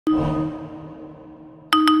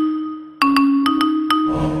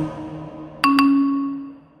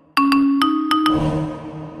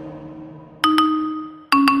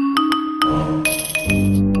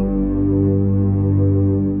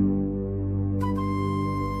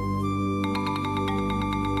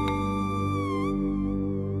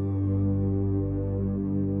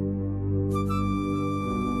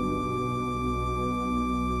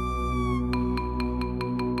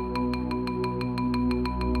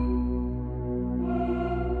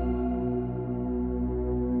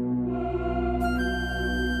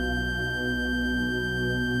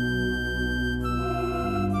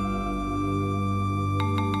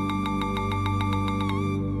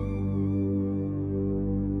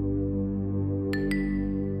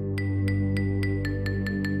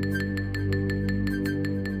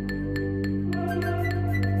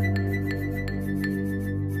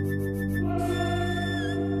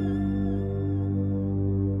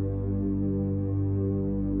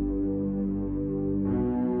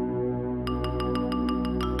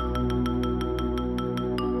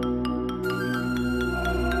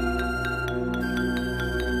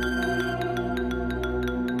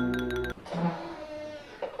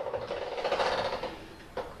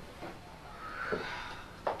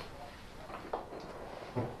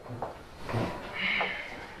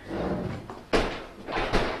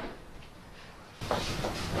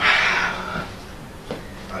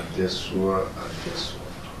Adesua.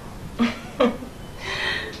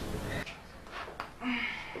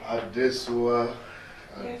 Adesua.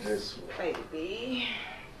 Yes, baby.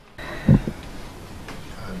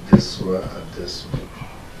 Adesua.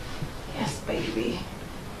 Yes, baby.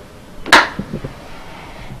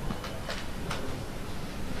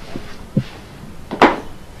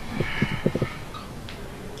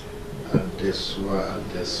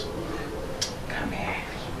 Adesua. Come here.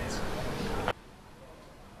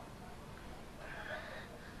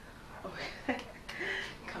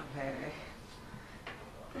 Come here.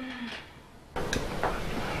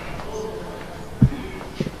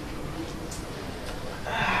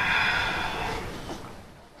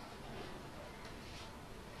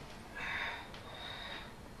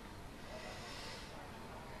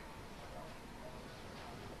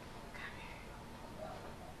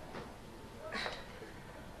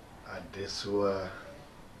 Adesua.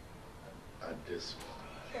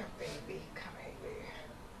 Yeah, baby. Come here.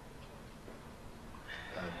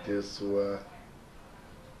 Adesua.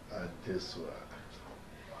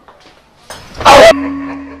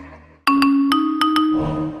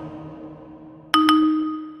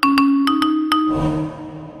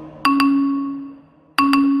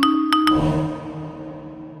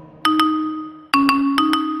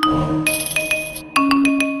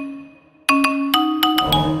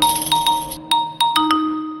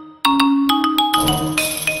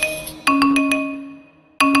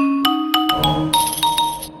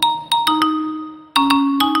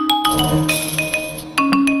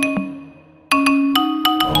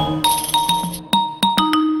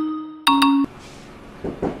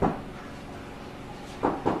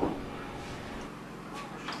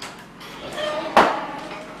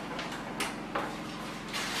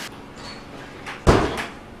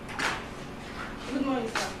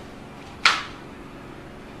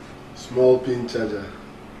 Small pin charger.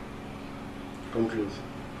 Come close.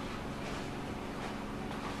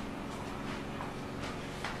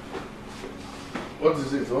 What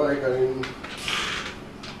is it? Why are you carrying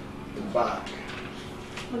the bag?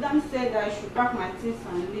 Madam said I should pack my things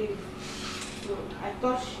and leave. So I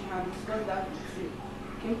thought she had discussed that with you.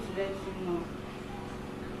 Came to let you know.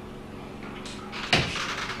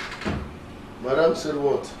 Madam said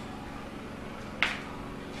what?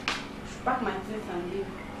 Pack my things and leave.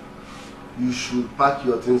 You should pack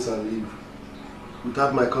your things and leave.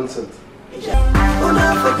 Without my consent.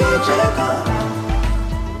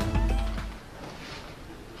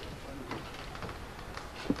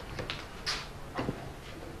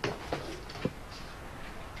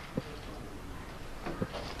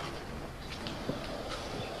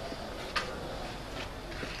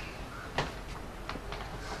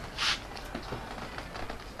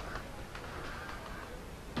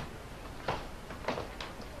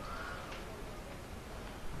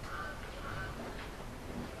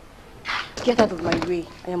 Get out of my way.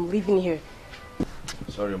 I am leaving here.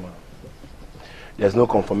 Sorry, ma'am. There's no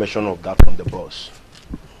confirmation of that from the boss.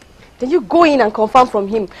 Then you go in and confirm from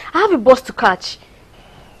him. I have a bus to catch.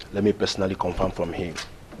 Let me personally confirm from him.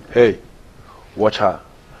 Hey, watch her.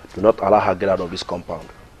 Do not allow her get out of this compound.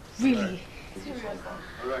 Really? Seriously?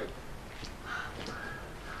 All right.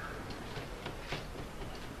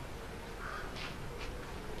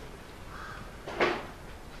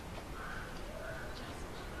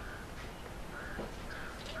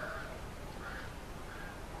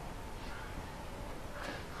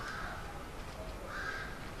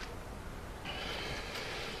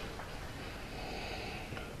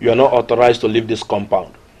 You are not authorized to leave this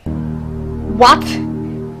compound. What? I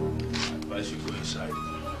advise you go inside.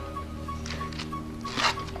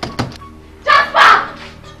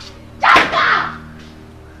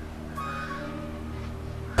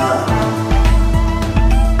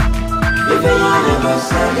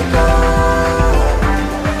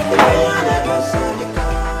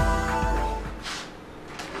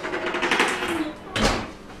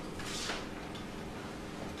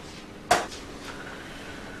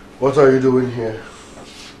 What are you doing here?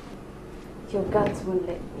 Your guards won't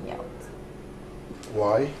let me out.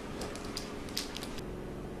 Why?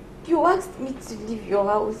 You asked me to leave your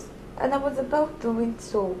house, and I was about doing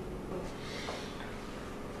so.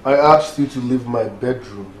 I asked you to leave my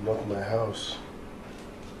bedroom, not my house.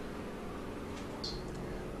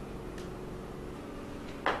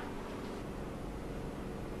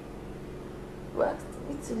 You asked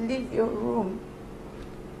me to leave your room.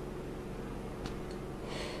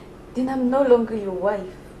 Then I'm no longer your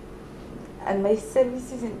wife, and my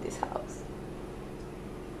services in this house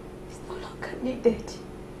is no longer needed.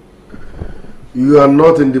 You are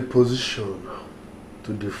not in the position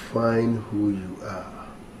to define who you are.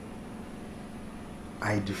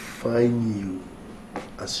 I define you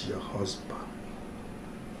as your husband.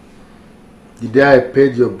 The day I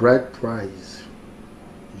paid your bride price,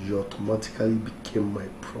 you automatically became my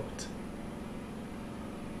property.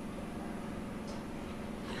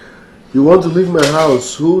 You want to leave my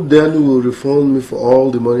house, who then will refund me for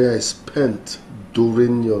all the money I spent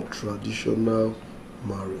during your traditional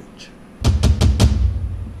marriage?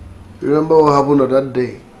 You remember what happened on that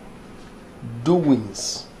day?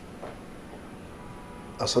 Doings,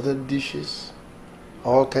 assorted dishes,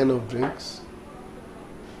 all kind of drinks.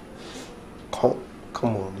 Come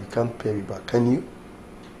on, you can't pay me back, can you?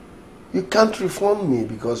 You can't refund me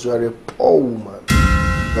because you are a poor woman.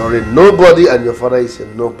 You're a nobody and your father is a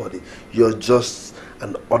nobody. You're just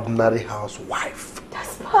an ordinary housewife.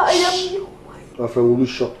 That's why I am your wife. My friend, will you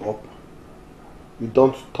shut up? You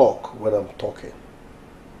don't talk when I'm talking.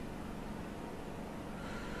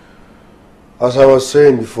 As I was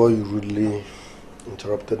saying before you rudely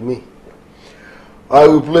interrupted me, I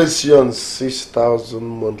will place you on 6,000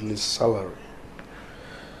 monthly salary.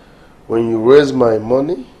 When you raise my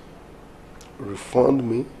money, refund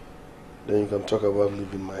me, then you can talk about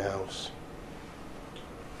leaving my house.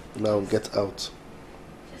 Now get out.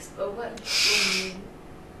 Just over. Shh.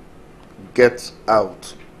 Get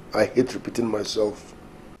out. I hate repeating myself.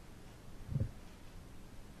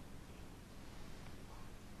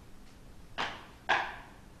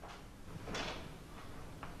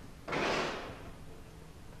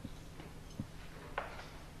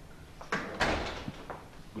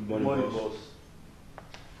 Good morning, boss.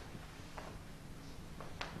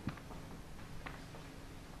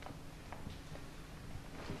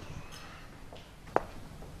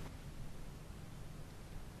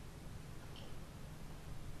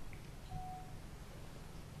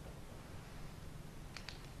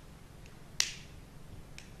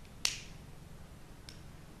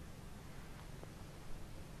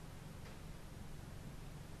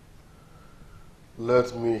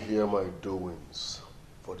 Let me hear my doings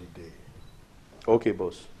for the day. Okay,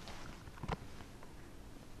 boss.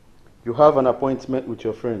 You have an appointment with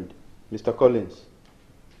your friend, Mr. Collins,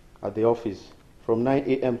 at the office from 9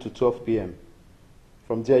 a.m. to 12 p.m.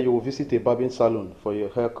 From there, you will visit a barbing salon for your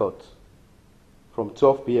haircut from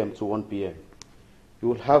 12 p.m. to 1 p.m. You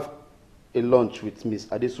will have a lunch with Miss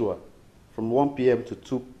Adesua from 1 p.m. to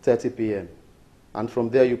 2:30 p.m. And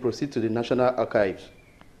from there, you proceed to the National Archives,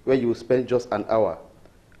 where you will spend just an hour,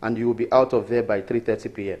 and you will be out of there by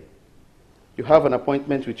 3:30 p.m. You have an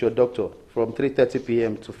appointment with your doctor from 3:30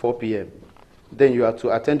 p.m. to 4 p.m. Then you are to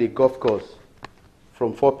attend a golf course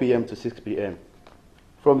from 4 p.m. to 6 p.m.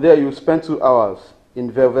 From there, you spend 2 hours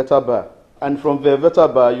in Velveta Bar. And from Velveta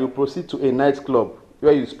Bar, you proceed to a nightclub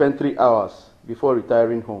where you spend 3 hours before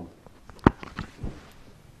retiring home.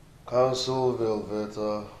 Council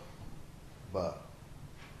Velveta Bar.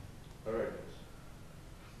 All right.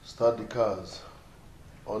 Start the cars,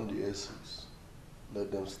 on the ACs.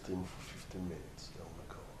 Let them steam for 15 minutes. Then we'll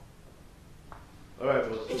go. All right,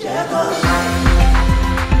 boss.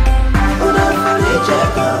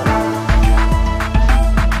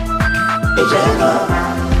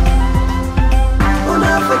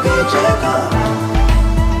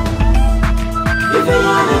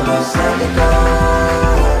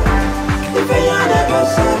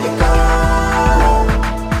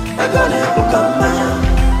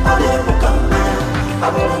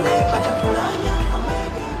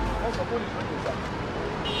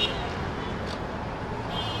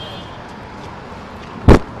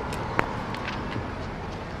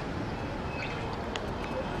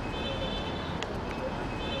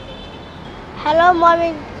 Hello,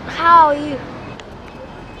 mommy. How are you?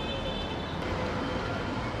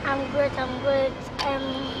 I'm great.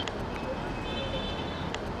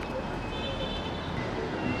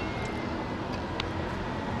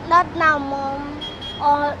 Not now, mom.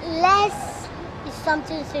 Unless it's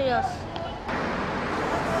something serious.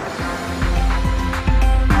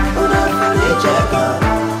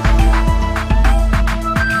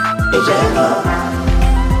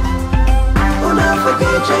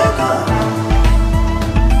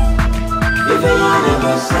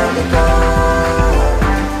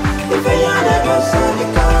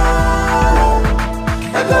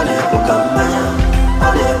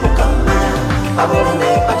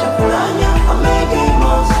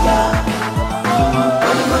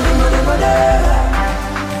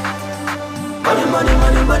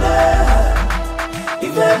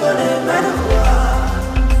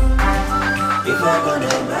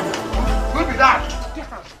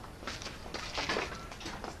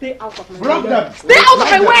 Stay out of my way. Block them. Stay out of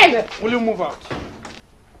my way. Will you move out?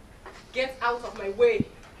 Get out of my way.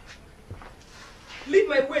 Leave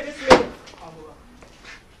my way this minute.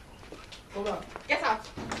 Get out.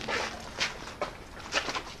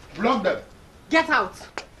 Block them. Get out.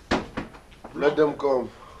 Let them come.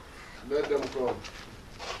 Let them come.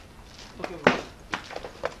 Okay.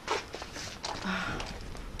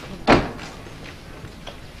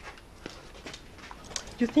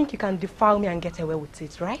 You think you can defile me and get away with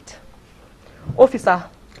it, right? Officer,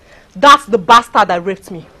 that's the bastard that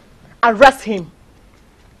raped me. Arrest him.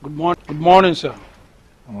 Good morning, sir.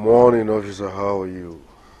 Morning, officer. How are you?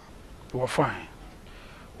 We're fine.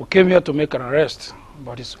 We came here to make an arrest,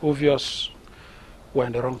 but it's obvious we're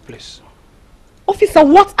in the wrong place. Officer,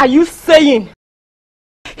 what are you saying?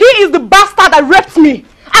 He is the bastard that raped me.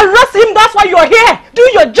 Arrest him, that's why you're here.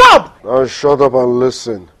 Do your job. Now shut up and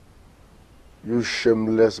listen. You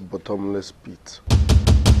shameless, bottomless pit.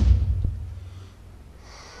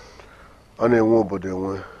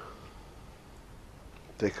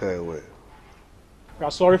 Take her away. We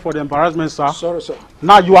are sorry for the embarrassment, sir. Sorry, sir.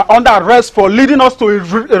 Now you are under arrest for leading us to a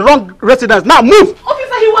wrong residence. Now move!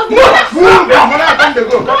 Officer, he was Move! Come they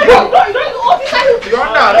go. Officer, You're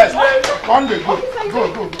under arrest. Come they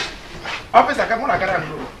go. Go. Officer, come on, I gotta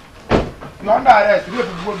go. You're under arrest. You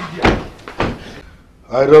have to go here.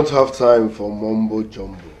 I don't have time for mumbo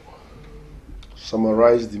jumbo.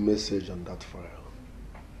 Summarize the message on that file.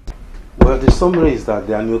 Well, the summary is that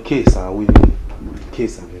there are no case are winning the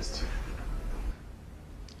case against you.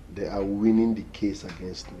 They are winning the case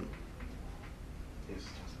against me. Yes.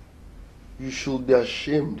 You should be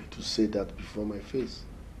ashamed to say that before my face.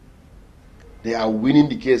 They are winning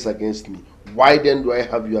the case against me. Why then do I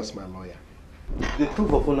have you as my lawyer? The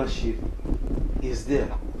proof of ownership is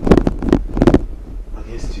there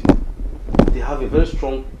against you. They have a very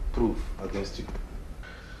strong proof against you.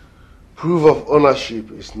 Proof of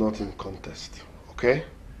ownership is not in contest, okay?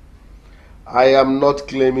 I am not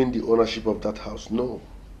claiming the ownership of that house, no.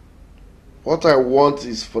 What I want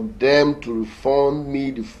is for them to refund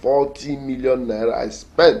me the 40 million naira I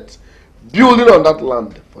spent building on that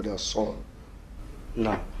land for their son.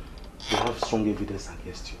 Now, they have strong evidence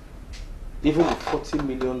against you. Even the 40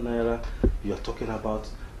 million naira you are talking about,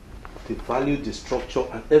 the value, the structure,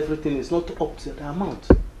 and everything is not up to the amount.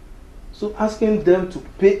 So asking them to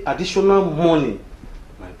pay additional money,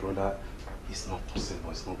 my brother, is not possible.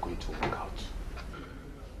 It's not going to work out.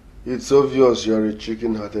 It's obvious you're a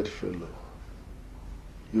chicken-hearted fellow.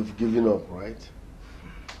 You've given up, right?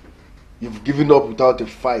 You've given up without a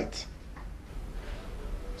fight.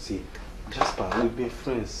 See, Jasper, we've been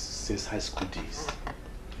friends since high school days.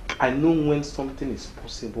 I know when something is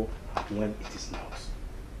possible and when it is not.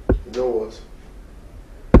 You know what?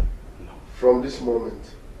 No. From this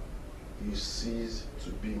moment, you cease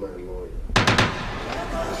to be my lawyer.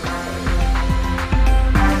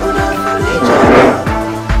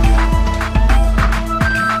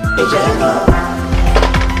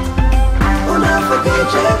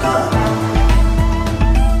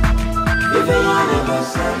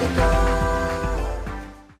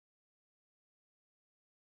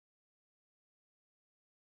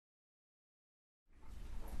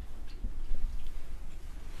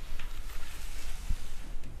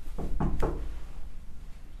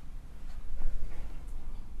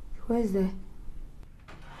 Who is there?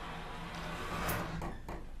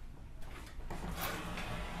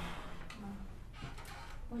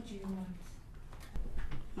 What do you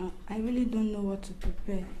want? I really don't know what to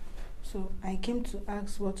prepare. So I came to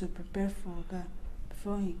ask what to prepare for Oga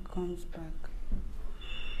before he comes back.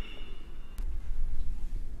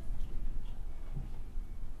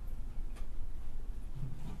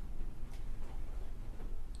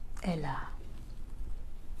 Ella,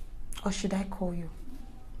 Or should I call you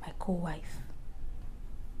my co-wife?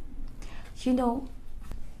 You know,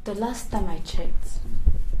 the last time I checked,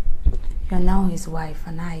 you're now his wife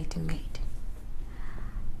and I the maid.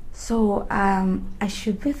 So, I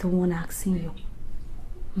should be the one asking you,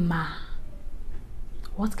 Ma,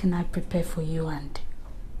 what can I prepare for you and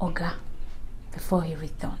Oga before he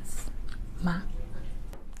returns? Ma?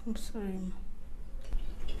 I'm sorry, Ma.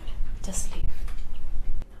 Just leave.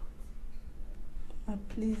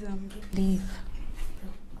 Please, leave.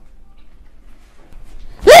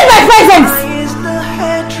 Leave my presence! Why is the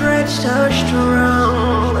hatred so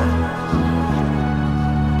strong?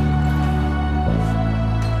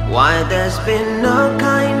 Why there's been no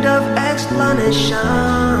kind of explanation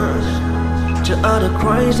to all the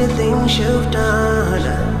crazy things you've done?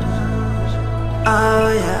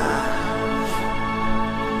 Oh yeah.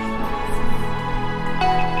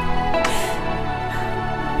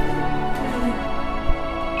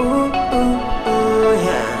 Ooh, ooh, ooh,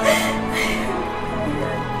 yeah.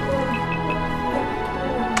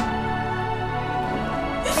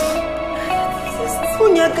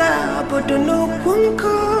 Unyaga abodono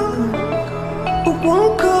kunko,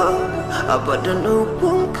 ukunko abodono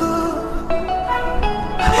kunko.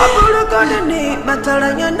 Abulugana ni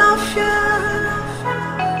batalanya nafya.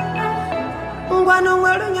 Ngwano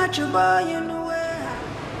welu nyachuba yenuwe.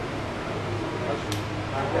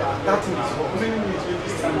 That thing is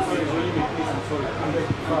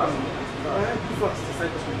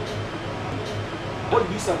what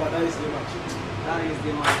do you say about that is the match? That is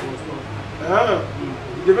the match.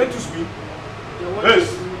 They went to swim. Yes.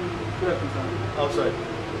 Outside.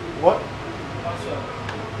 What? Outside.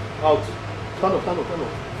 Out. Stand up.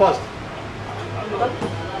 Fast.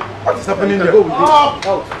 What is happening here? Go with this. Out. Go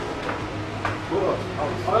out.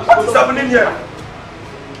 What is happening here?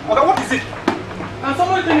 Okay, what is it? Can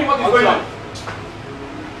someone tell me what is going on?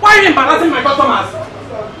 Why are you embarrassing my customers?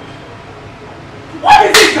 What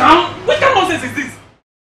is it now? What kind of nonsense is this?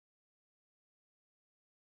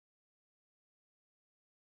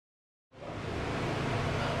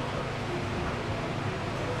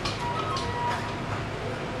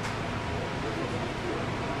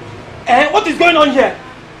 What is going on here?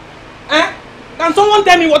 Can someone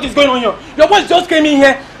tell me what is going on here? Your boys just came in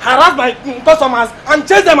here, harassed my customers, and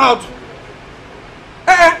chased them out.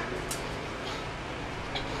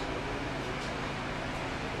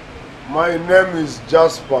 My name is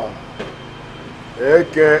Jasper,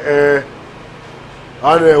 aka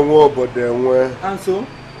Anewo. And so,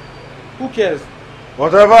 who cares?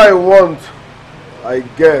 Whatever I want, I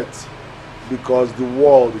get, because the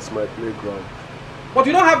world is my playground. But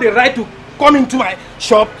you don't have the right to come into my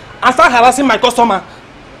shop and start harassing my customer.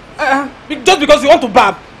 Just because you want to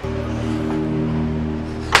barb.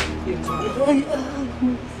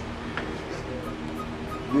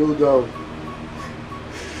 Kneel down.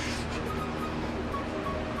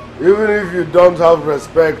 Even if you don't have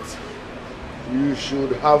respect, you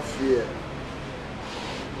should have fear.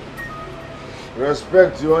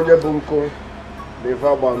 Respect you on your bunko.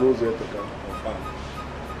 Never knows it to come.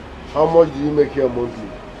 How much do you make here monthly?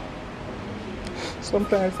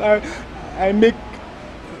 Sometimes I make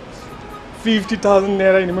 50,000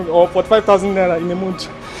 naira in a month or 45,000 naira in a month.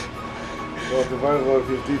 45 or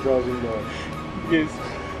 50,000 naira. Yes.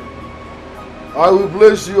 I will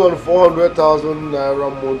place you on 400,000 naira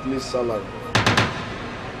monthly salary.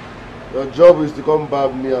 Your job is to come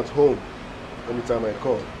barb me at home anytime I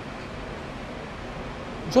call.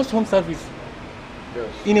 Just one service? Yes.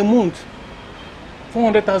 In a month?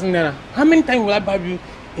 400,000 naira. How many times will I barb you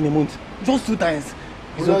in a month? Just 2 times.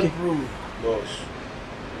 It's okay. Boss.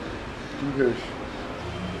 Too harsh.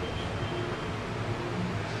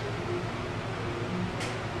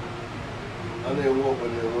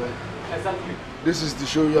 Exactly. This is to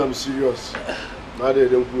show you I'm serious. Now they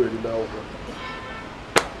don't put it now.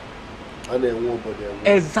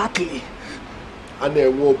 Exactly.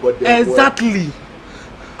 Exactly.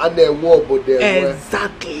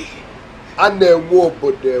 Exactly.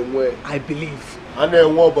 I believe.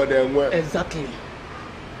 Exactly.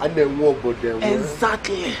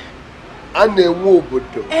 Exactly.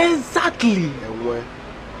 Exactly.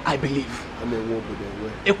 I believe.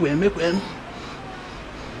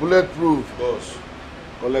 Bulletproof. Boss.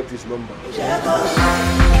 Collect his number.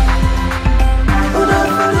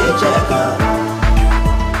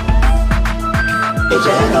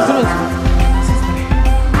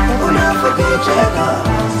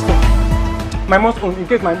 My mom's phone, in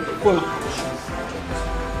case my phone.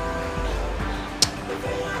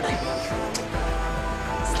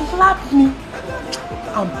 Slap me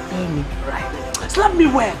and pay me right. Slap me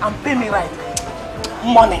where and pay me right.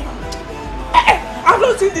 Money. I I've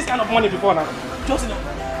not seen this kind of money before now. Just no.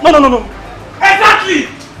 Exactly!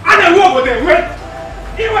 And then what over there? Wait!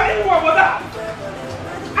 Even what about that?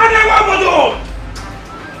 And then what about all?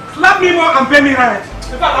 Slap me more and pay me right.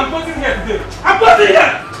 In fact, I'm posting here today. I'm posting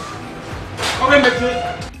here! Okay,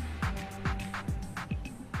 Micheal.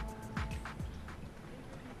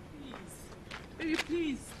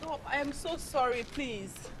 Please, stop. I am so sorry,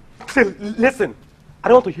 please. Listen, I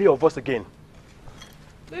don't want to hear your voice again.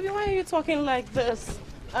 Baby, why are you talking like this?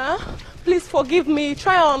 Huh? Please forgive me.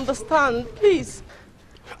 Try to understand, please.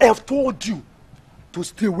 I have told you to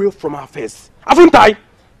stay away from our face. Haven't I?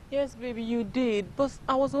 Yes, baby, you did. But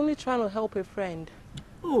I was only trying to help a friend.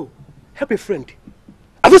 Oh, help a friend?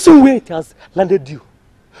 Have you seen where it has landed you?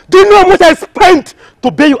 Do you know how much I spent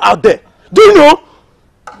to bail you out there? Do you know?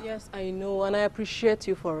 Yes, I know, and I appreciate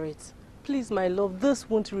you for it. Please, my love, this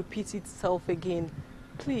won't repeat itself again.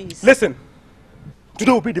 Please. Listen,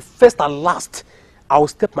 today will be the first and last I will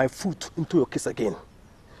step my foot into your case again.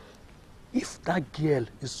 If that girl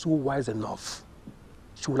is so wise enough,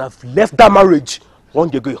 she would have left that marriage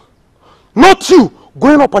long ago. Not you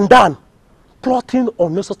going up and down, plotting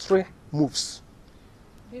unnecessary moves.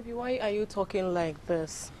 Baby, why are you talking like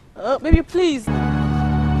this? Baby, please.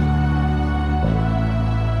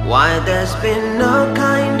 Why there's been no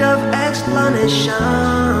kind of explanation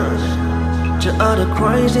to all the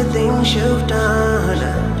crazy things you've done.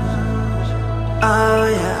 Oh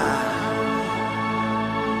yeah.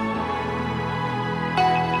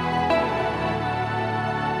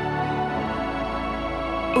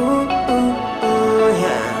 Ooh, ooh, ooh,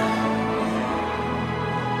 yeah.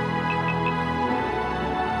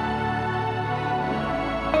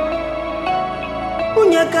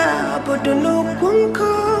 Unyaga abodono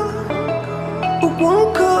kunko,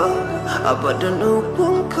 ukunko, abodono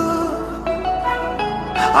kunko.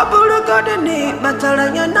 Aburo godeni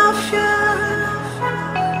mataranya nafya.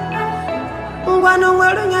 Ngwano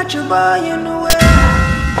ngwero nyachuba yenuwe.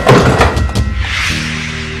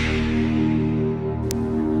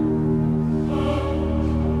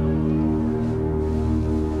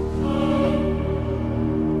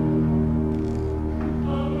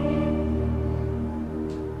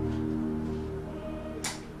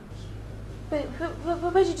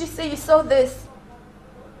 Where did you say you saw this?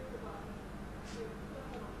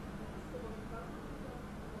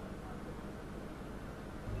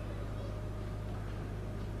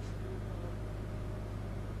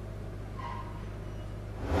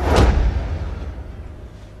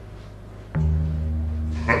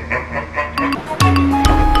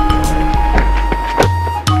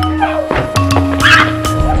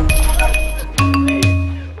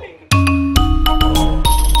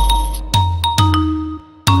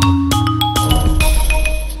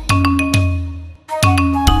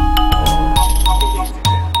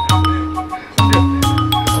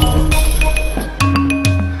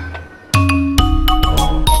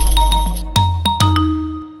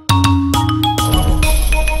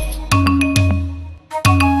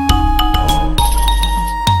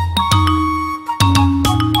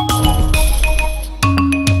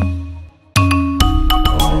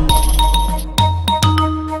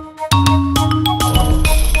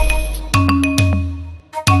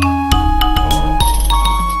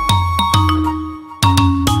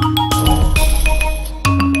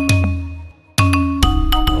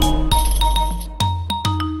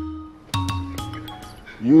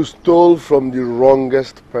 You stole from the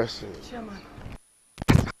wrongest person. Chairman.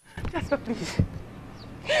 Jasper, please.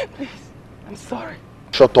 Please, I'm sorry.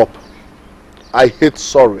 Shut up. I hate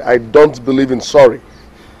sorry. I don't believe in sorry.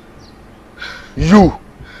 You.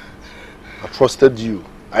 I trusted you.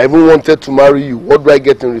 I even wanted to marry you. What do I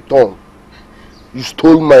get in return? You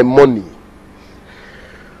stole my money.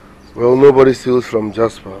 Well, nobody steals from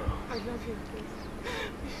Jasper. I love you,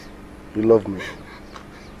 please. You love me.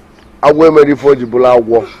 I will marry for Jibula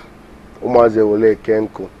war. Umaze wole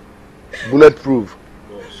kenko. Bulletproof.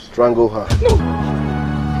 Strangle her. No.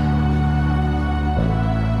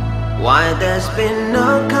 Why there's been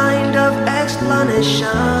no kind of explanation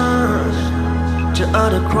to all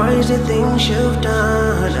the crazy things you've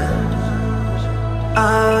done.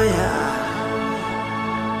 Oh yeah.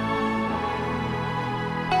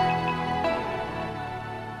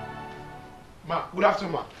 Ma, good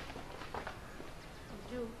afternoon, ma.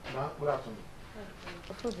 Ma, good afternoon.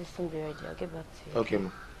 I thought this thing be ready. I'll get back to you. Okay, ma.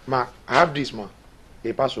 Ma, I have this, ma.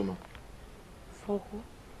 A parcel, ma. From who?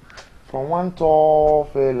 From one tall,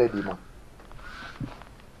 fair lady, ma.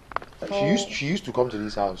 Oh. She used to come to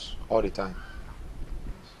this house all the time.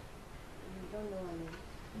 You don't know her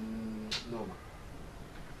name? No, ma.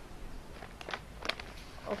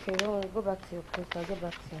 Okay, don't worry. Go back to your place. I'll get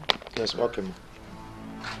back to you. Yes, okay, ma.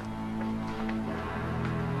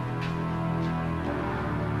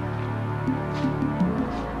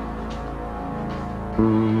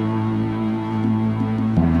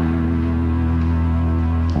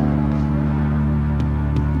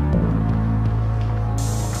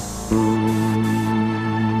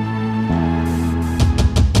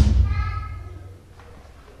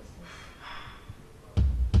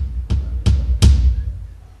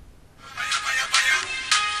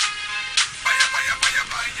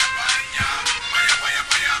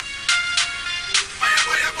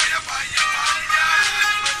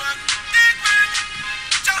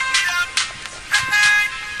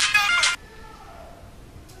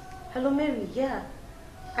 Hello, Mary. Yeah,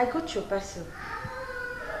 I got your parcel.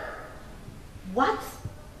 What?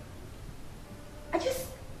 I just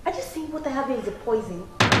think what I have here is a poison.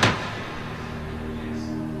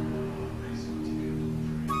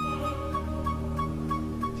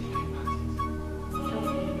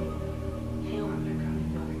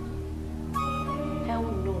 Hell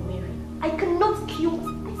no, Mary. I cannot kill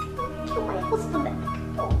my husband. I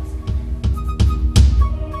cannot.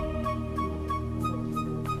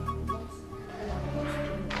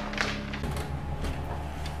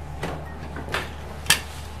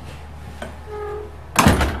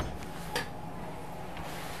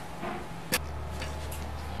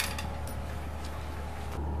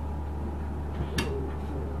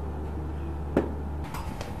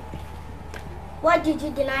 Why did you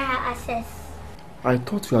deny her access? I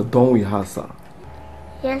thought you are done with her, sir.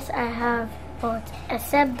 Yes, I have, but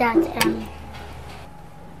except that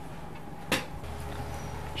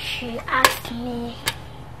she asked me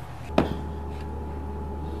to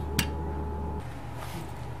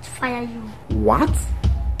fire you. What?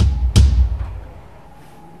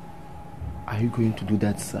 Are you going to do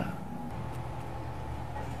that, sir?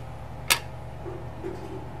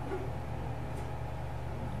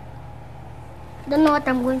 Don't know what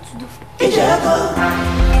I'm going to do.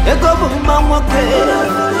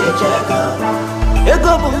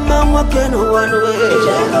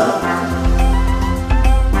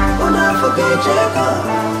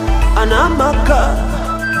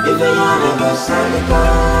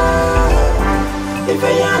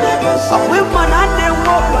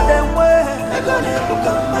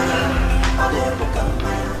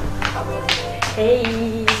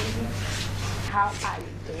 Hey, how are you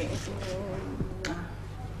doing?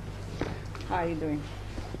 How are you doing?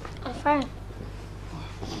 I'm fine.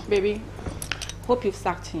 Baby, hope you've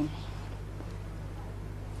sacked him.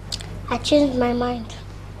 I changed my mind.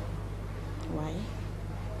 Why?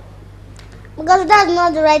 Because that's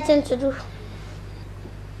not the right thing to do.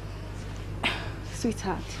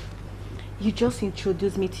 Sweetheart, you just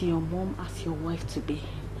introduced me to your mom as your wife-to-be.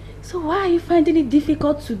 So why are you finding it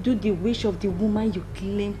difficult to do the wish of the woman you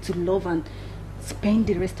claim to love and spend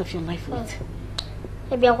the rest of your life with?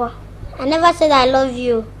 Ebube, I never said I love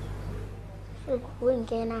you.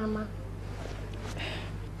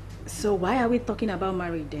 So why are we talking about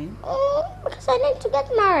marriage then? Because I need to get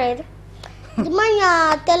married. The man you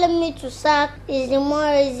are telling me to sack is the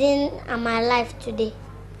more reason I'm alive today.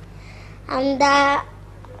 And I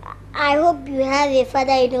hope you have a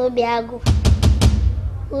father in Obio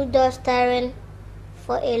who does tiring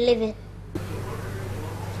for a living.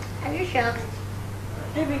 Are you shocked?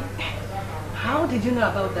 Baby, how did you know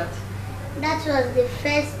about that? That was the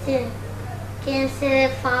first thing Kinsey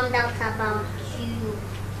found out about you.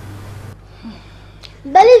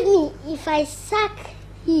 Believe me, if I sack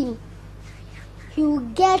him, he will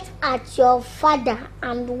get at your father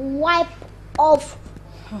and wipe off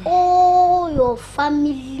all your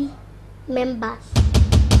family members.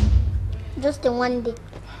 Just in one day.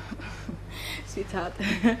 Sweetheart,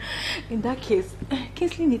 in that case,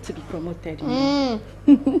 Kingsley needs to be promoted. That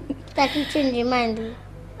will change your mind.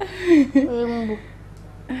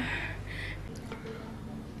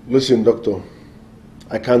 Listen, doctor,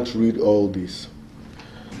 I can't read all this.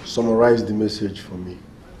 Summarize the message for me.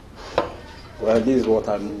 Well, this is what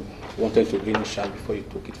I wanted to initially before you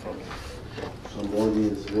took it from me. Some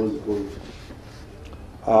audience, what's going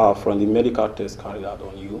from the medical test carried out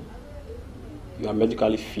on you, you are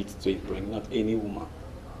medically fit to impregnate any woman.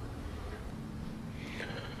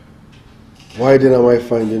 Why then am I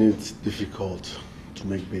finding it difficult to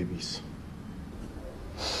make babies?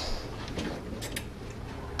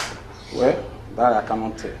 Well, that I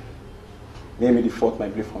cannot tell. Maybe the fault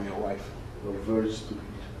might be from your wife. You're very stupid.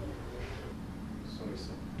 Sorry,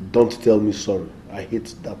 sir. Don't tell me sorry. I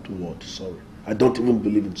hate that word, sorry. I don't even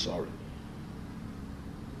believe in sorry.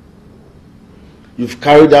 You've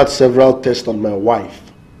carried out several tests on my wife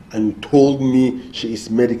and you told me she is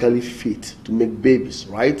medically fit to make babies,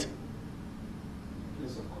 right?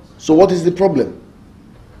 Yes, sir. So what is the problem?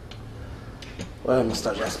 Well,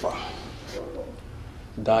 Mr. Jasper,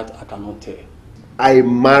 that I cannot tell. I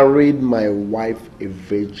married my wife a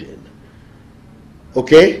virgin.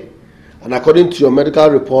 Okay? And according to your medical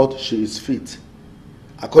report, she is fit.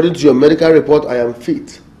 According to your medical report, I am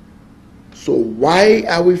fit. So why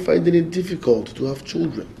are we finding it difficult to have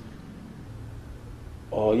children?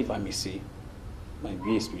 Or if I may say, might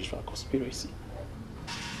be a spiritual conspiracy.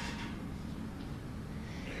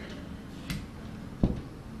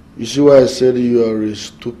 You see why I said you are a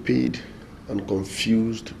stupid and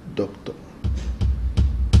confused doctor?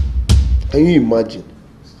 Can you imagine?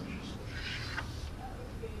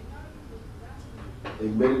 A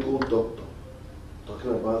medical doctor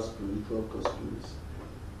talking about spiritual conspiracy.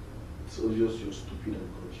 It's obvious you're stupid and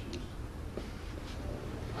confused.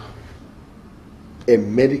 A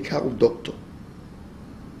medical doctor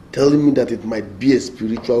telling me that it might be a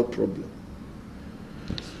spiritual problem.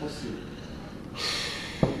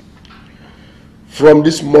 From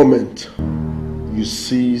this moment, you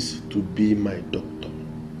cease to be my doctor.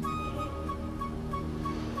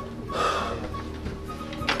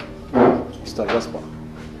 Mr. Jasper.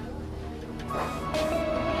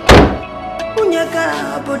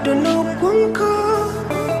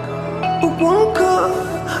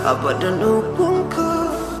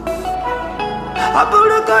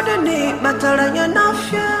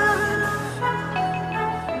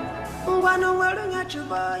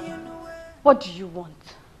 What do you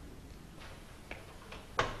want?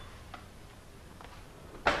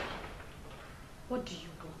 What do you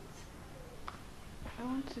want? I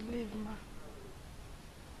want to leave, Ma.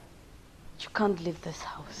 You can't leave this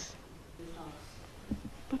house.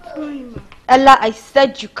 But why, Ma? Ella, I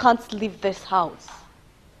said you can't leave this house.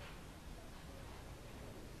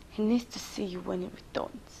 He needs to see you when he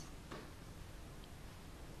returns.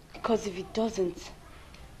 Because if he doesn't,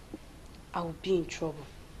 I will be in trouble.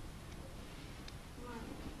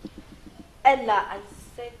 Ella, I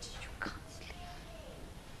said you can't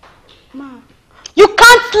leave. Ma. You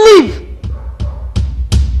can't leave!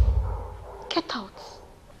 Get out.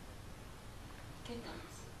 Get out.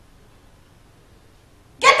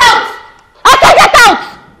 Get out! I said get out!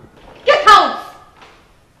 Get out!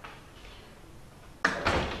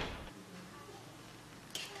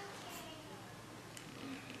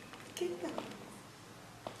 Get out.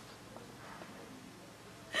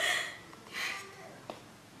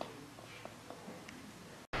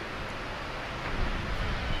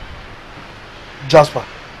 Jasper,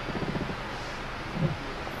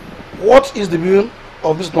 what is the meaning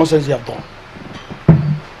of this nonsense you have done?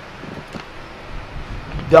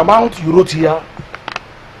 The amount you wrote here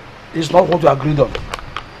is not what you agreed on.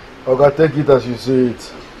 Okay, take it as you say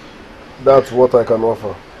it. That's what I can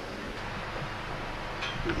offer.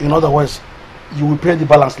 In other words, you will pay the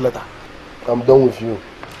balance later. I'm done with you.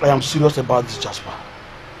 I am serious about this, Jasper.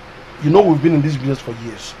 You know we've been in this business for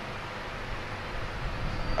years.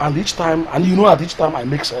 And each time, and you know that each time I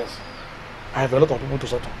make sense, I have a lot of people to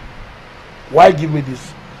settle. Why give me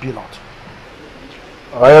this peanut?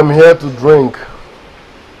 I am here to drink,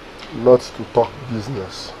 not to talk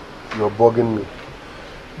business. You're bugging me.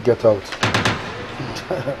 Get out.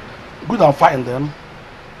 Good and fine then.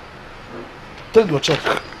 Take your check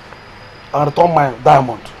and return my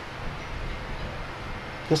diamond.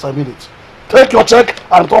 Yes, I mean it. Take your check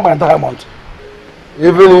and return my diamond.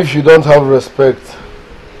 Even if you don't have respect,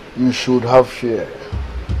 you should have fear.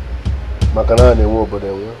 Like I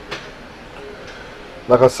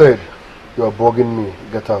said, you are bugging me.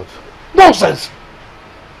 Get out. Nonsense!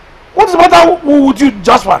 What is the matter with you,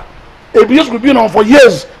 Jasper? A business we've been on for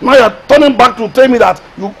years. Now you're turning back to tell me that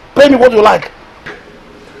you pay me what you like.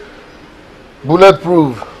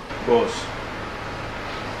 Bulletproof. Boss.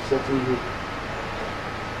 Settle you.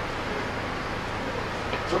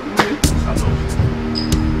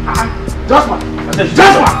 Jasper!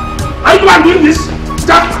 Jasper! Are you not doing this?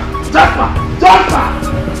 Jasper! Jasper! Jasper!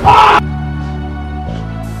 Ah!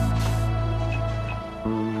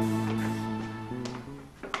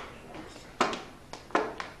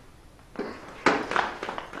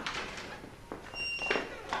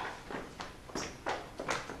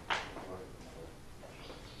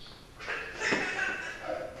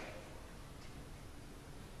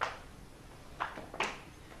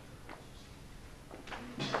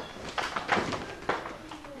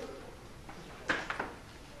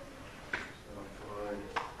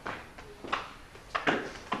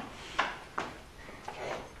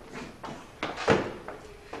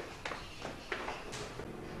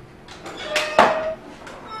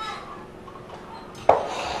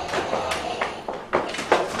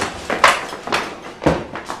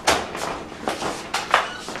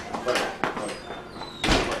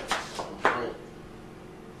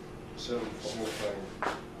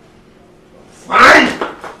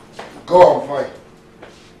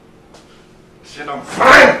 said I'm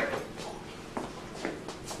fine!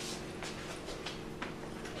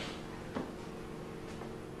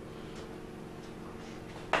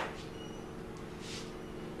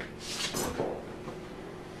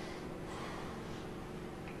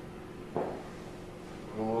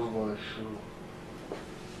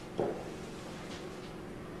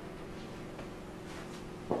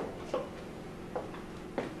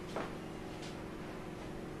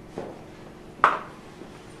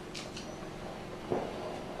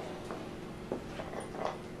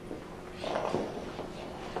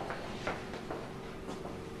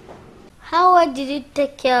 How well did you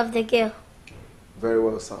take care of the girl? Very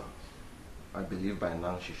well, sir. I believe by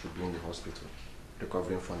now she should be in the hospital,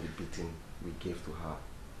 recovering from the beating we gave to her.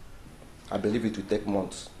 I believe it will take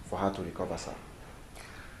months for her to recover, sir.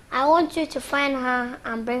 I want you to find her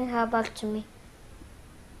and bring her back to me.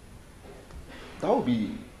 That would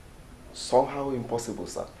be somehow impossible,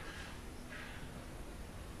 sir.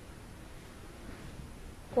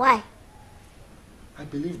 Why? I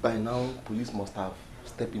believe by now police must have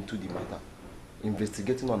stepped into the matter,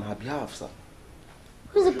 investigating on her behalf, sir.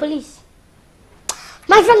 Who's the police?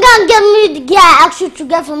 My friend can't get me the gear I asked you to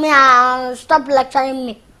get for me and stop lecturing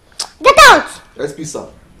me. Get out! SP, sir.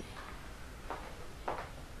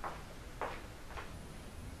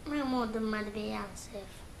 My mother might be unsafe.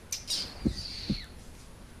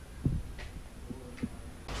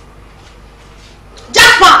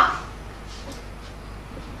 Jasper!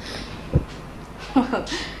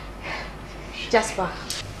 Jasper.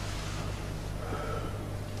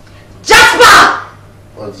 Jasper!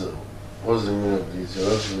 What's the meaning of this? You're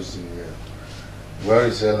not supposed to be here. Where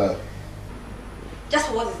is Ella?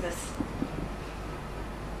 Jasper, what is this?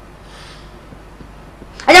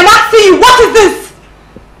 I am asking you, what is this?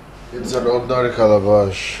 It's an ordinary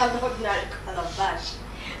calabash. An ordinary calabash.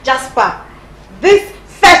 Jasper, this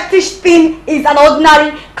fetish thing is an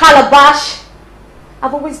ordinary calabash.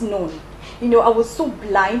 I've always known. You know, I was so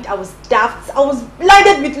blind, I was daft, I was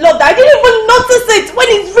blinded with love that I didn't even notice it when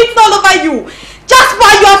it's written all over you. Jasper,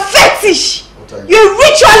 you're fetish. You're a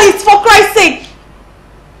ritualist, for Christ's sake.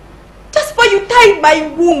 Jasper, you tied my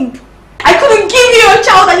womb. I couldn't give you a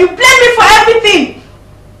child and you blame me for everything.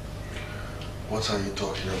 What are you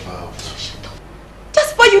talking about?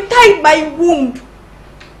 Jasper, you tied my womb.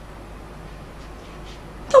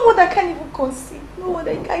 No one that can't even conceive. No one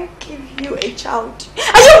that can give you a child.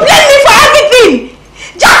 And you blame me for everything!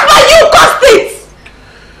 Jasper, you caused it!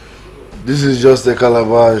 This is just a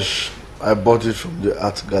calabash. I bought it from the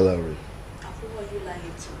art gallery. Who are you lying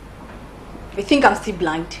to? You think I'm still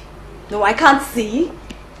blind? No, I can't see.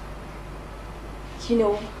 You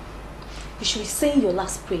know, you should be saying your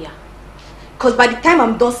last prayer. Because by the time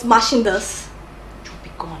I'm done smashing this, you'll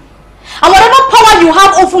be gone. And whatever power you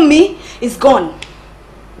have over me is gone.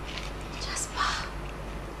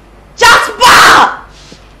 Jasper!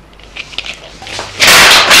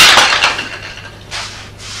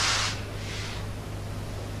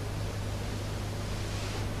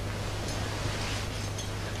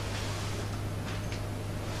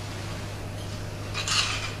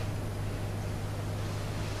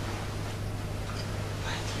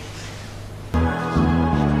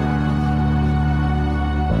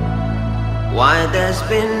 Why there's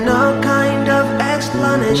been no kind of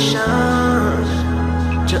explanation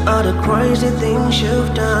to all the crazy things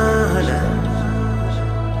you've done.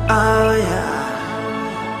 Oh yeah.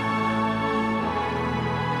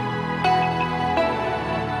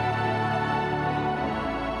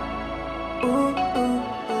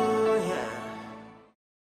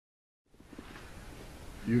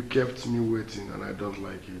 You kept me waiting and I don't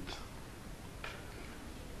like it.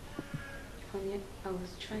 Honey, I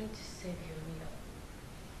was trying to save your meal.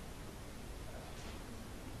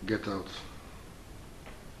 Get out.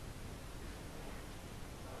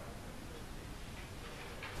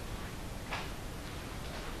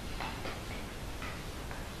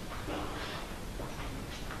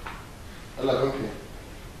 Ella, come here.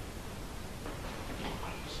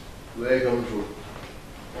 Where are you coming from?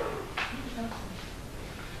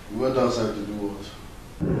 You went outside to do what?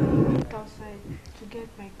 I went outside to get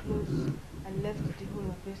my clothes and left the whole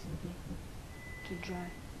of yesterday to dry.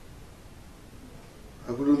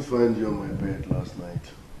 I couldn't find you on my bed last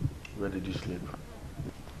night. Where did you sleep?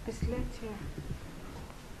 I slept here.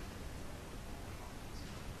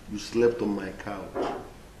 You slept on my couch.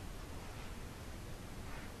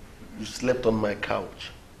 You slept on my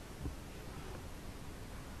couch.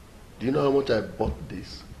 Do you know how much I bought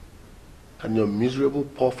this? Can your miserable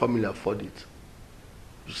poor family afford it?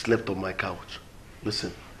 You slept on my couch.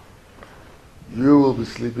 Listen, you will be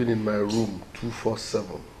sleeping in my room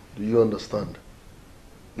 24/7. Do you understand?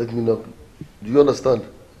 let me know. Do you understand?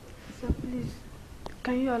 Sir, please,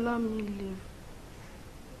 can you allow me to leave?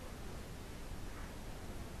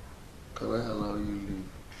 Can I allow you to leave?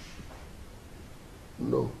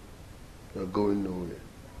 No. You're going nowhere.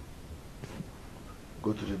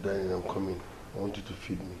 Go to the dining, I'm coming. I want you to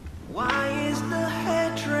feed me. Why is the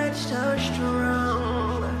hatred so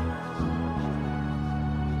strong?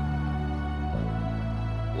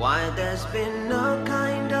 Why there's been no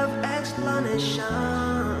kind of explanation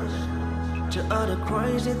to all the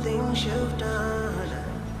crazy things you've done?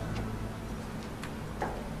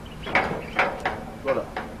 Brother,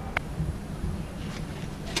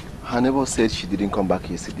 her neighbor said she didn't come back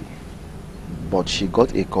yesterday, but she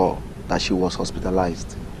got a call that she was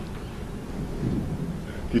hospitalized.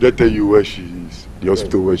 Did I tell you where she is? The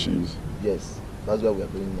hospital where she is? Yes, that's where we are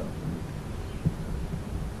going now.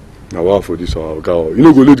 Now wow for this girl. You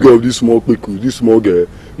know go let go of this small people, this small girl.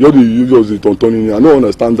 You just turning. I don't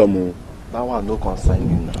understand them all. That one no concern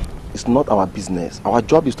you now. It's not our business. Our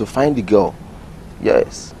job is to find the girl.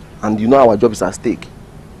 Yes. And you know our job is at stake.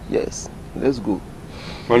 Yes. Let's go.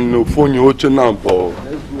 Man, no phone you watching now, Paul.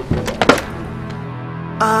 Let's go.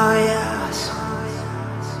 Oh yes.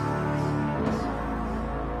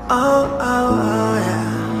 Oh yeah.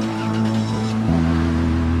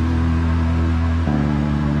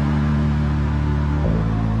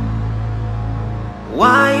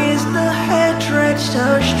 Why is the hatred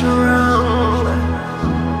so strong?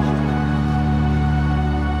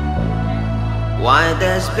 Why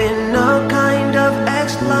there's been no kind of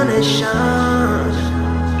explanation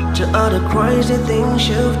to all the crazy things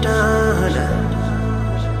you've done?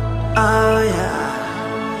 Oh yeah.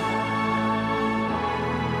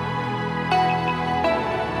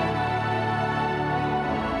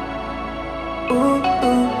 Ooh,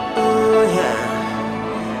 yeah.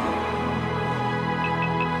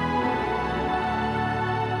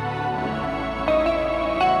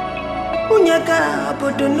 Unyaga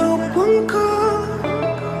abodono kunko,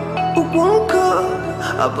 ukunko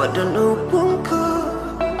abodono kunko.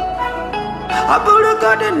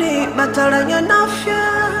 Abuluga deni matalanya nafya.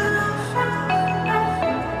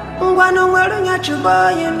 Ngwano ngwelo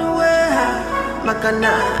nyachuba yenuwe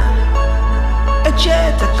makana.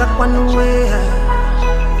 Echeta kakwanuwe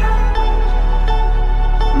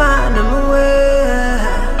mana muwe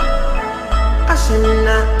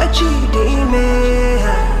asena echidime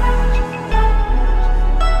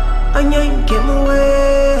anyanke muwe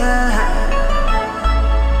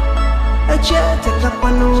echeta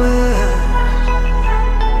kakwanuwe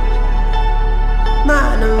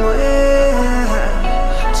mana muwe.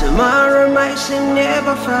 Tomorrow might seem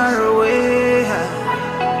never far away,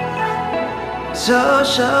 so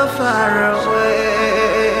far away.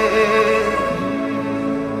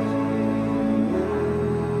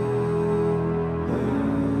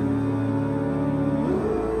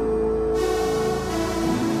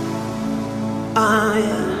 Ah,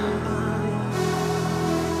 yeah.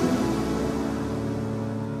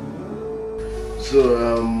 So,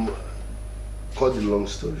 cut the long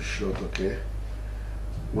story short, okay?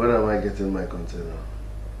 When am I getting my container?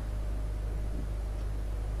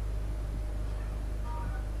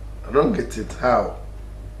 I don't get it. How?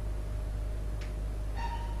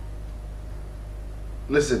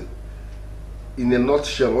 Listen, in a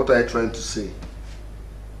nutshell, what are you trying to say?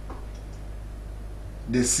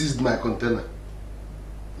 They seized my container.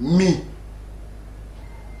 Me.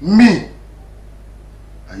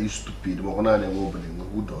 Are you stupid?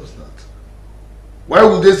 Who does that? Why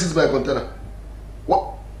would they seize my container?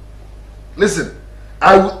 What? Listen,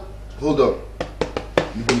 I will. Hold on.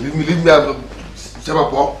 Leave me.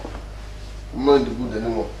 I'm not in the mood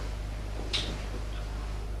anymore.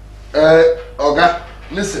 Oga,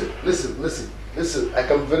 listen. I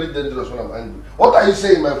can be very dangerous when I'm angry. What are you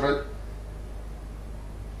saying, my friend?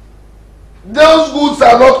 Those goods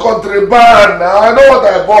are not contraband. Now I know what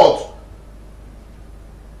I bought.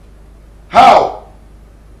 How?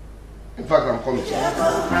 In fact, I'm coming.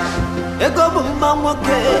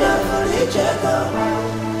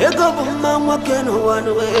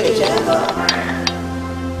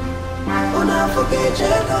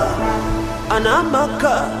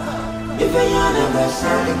 Anamaka, if I never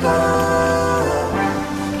salika,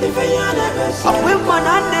 if I never salika, I will man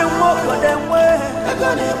and they walk for them way. I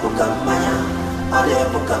got a book of maya, I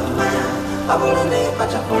will never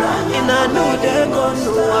patch up in a new day gone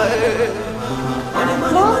away. Money.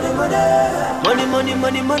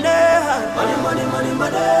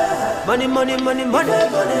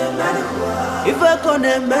 If I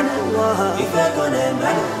gonna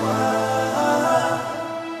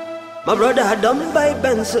my brother had done by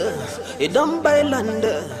Benz, he done by land.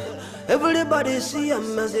 Everybody see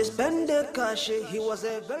him as they spend their cash. He was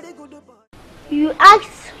a very good boy. You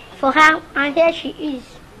asked for her and here she is.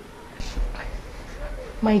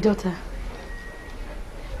 My daughter,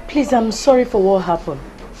 please, I'm sorry for what happened.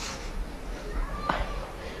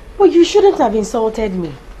 But you shouldn't have insulted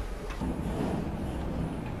me.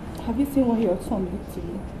 Have you seen what your son did to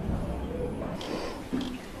me?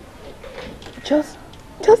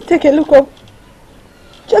 Just take a look up.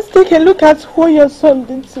 Just take a look at what your son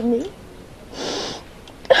did to me.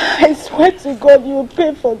 I swear to God you will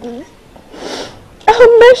pay for this.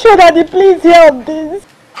 I'll make sure that the police hear of this.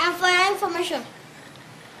 And for your information,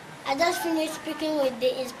 I just finished speaking with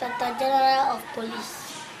the Inspector General of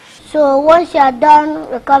Police. So once you are done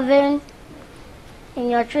recovering in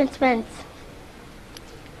your treatment,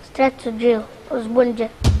 straight to jail, Osbonje.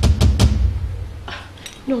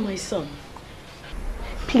 No, my son.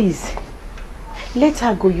 Please, let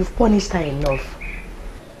her go. You've punished her enough.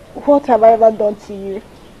 What have I ever done to you?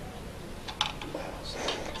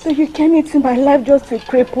 So you came into my life just to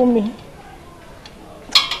cripple me.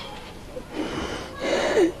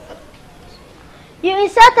 You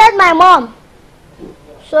insulted my mom,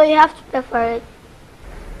 so you have to pay for it.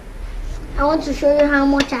 I want to show you how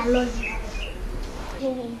much I love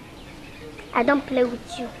you. I don't play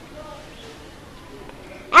with you.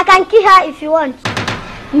 I can kill her if you want.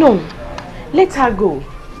 No, let her go.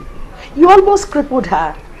 You almost crippled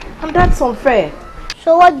her, and that's unfair.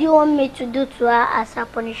 So what do you want me to do to her as a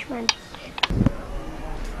punishment?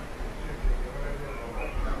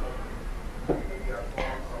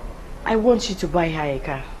 I want you to buy her a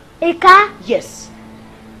car. A car? Yes.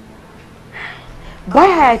 Buy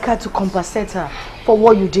her a car to compensate her for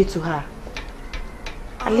what you did to her.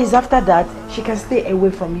 At least after that, she can stay away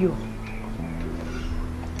from you.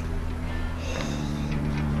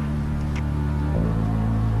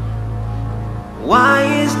 Why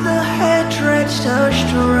is the hatred so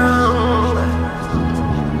strong?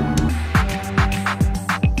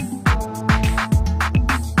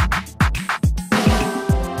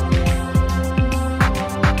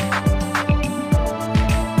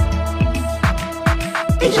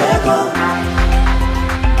 Ijeko,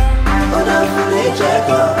 Odafune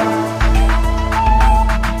Ijeko,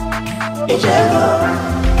 Ijeko,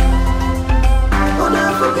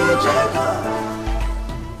 Odafune Ijeko.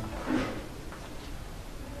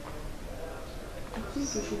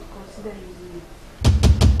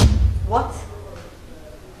 What?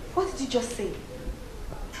 What did you just say?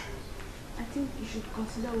 I think you should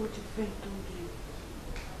consider what your friend told you.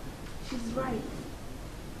 She's right.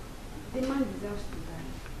 The man deserves to die.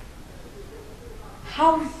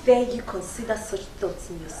 How dare you consider such thoughts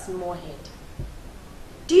in your small head?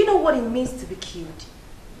 Do you know what it means to be killed?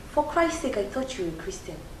 For Christ's sake, I thought you were a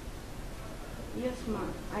Christian. Yes,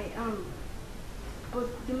 ma'am, I am.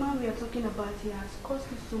 But the man we are talking about here has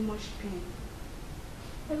caused me so much pain.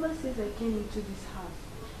 Ever since I came into this house,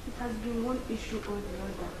 it has been one issue or the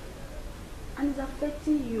other. And it's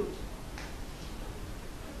affecting you.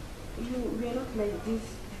 You were not like this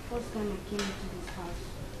the first time I came into this house.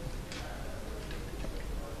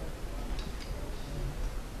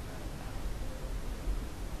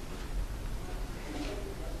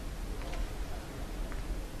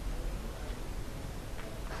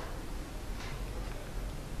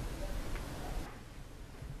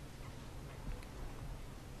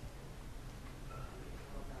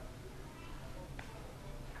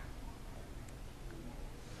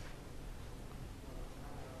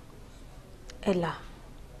 Ella,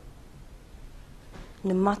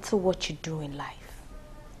 no matter what you do in life,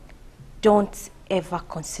 don't ever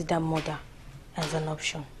consider murder as an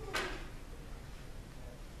option.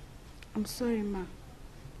 I'm sorry, ma.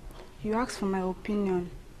 You asked for my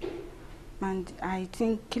opinion, and I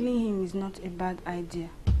think killing him is not a bad idea.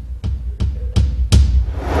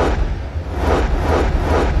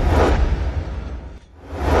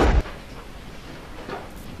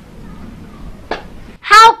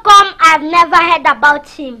 How come I've never heard about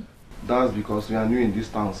him? That's because we are new in this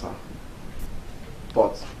town, sir.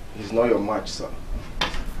 But he's not your match, sir.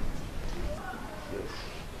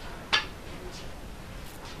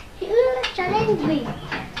 He will challenge me.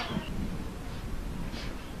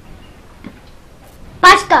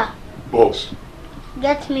 Pastor. Boss.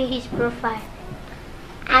 Get me his profile.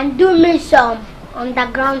 And do me some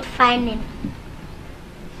underground finding.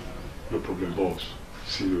 No problem, boss.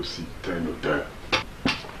 COC, 10 or 10.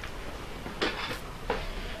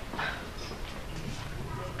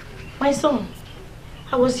 My son,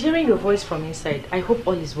 I was hearing your voice from inside. I hope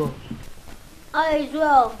all is well. All is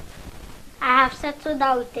well. I have settled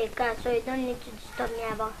down with a car, so you don't need to disturb me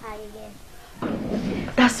about her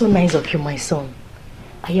again. That's so nice of you, my son.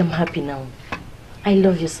 I am happy now. I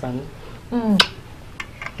love you, son.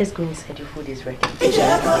 Let's go inside. Your food is ready.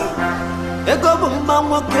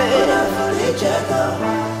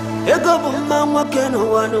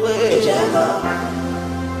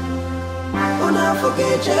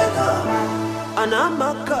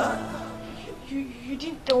 You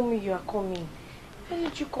didn't tell me you are coming. Why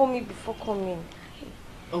did you call me before coming?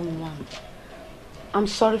 Oh, Mom. I'm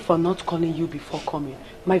sorry for not calling you before coming.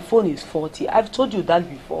 My phone is faulty. I've told you that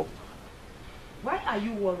before. Why are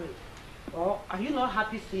you worried? Or are you not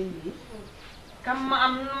happy seeing me? I'm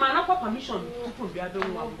not permission.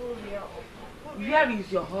 Where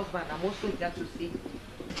is your husband? I'm also here to see.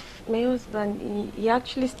 My husband, he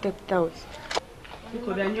actually stepped out.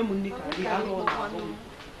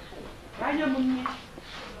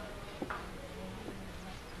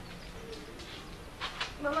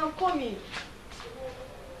 Mama, I'm coming.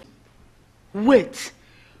 Wait.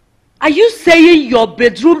 Are you saying your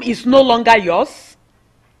bedroom is no longer yours?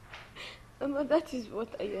 Mama, that is what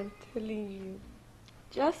I am telling you.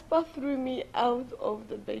 Jasper threw me out of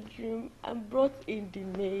the bedroom and brought in the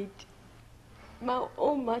maid. My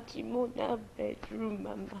own matrimonial bedroom,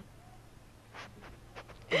 Mama.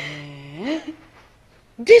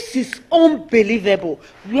 This is unbelievable.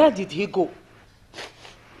 Where did he go?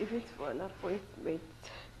 He went for an appointment.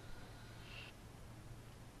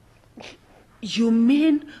 You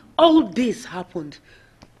mean all this happened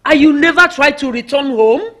and you never tried to return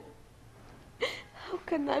home? How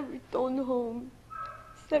can I return home?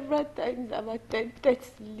 Several times I've attempted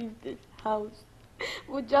to leave this house,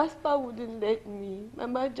 but Jasper wouldn't let me.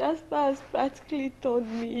 Mama, Jasper has practically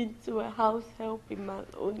turned me into a house help in my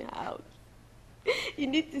own house. You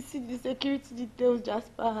need to see the security details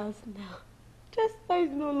Jasper has now. Jasper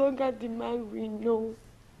is no longer the man we know.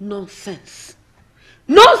 Nonsense.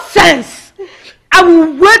 Nonsense! I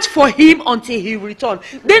will wait for him until he returns.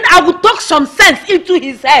 Then I will talk some sense into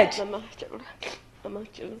his head. Mama,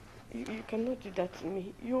 you cannot do that to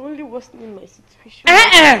me. You're only worsening my situation.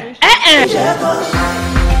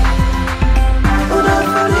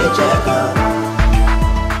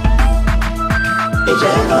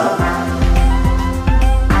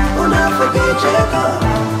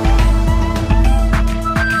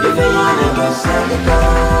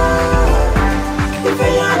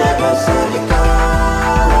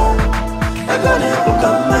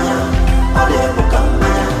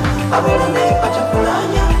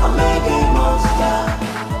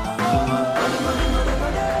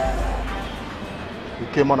 You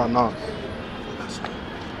came unannounced.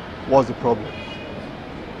 What's the problem?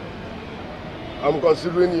 I'm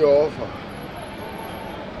considering your offer.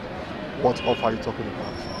 What offer are you talking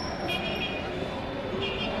about?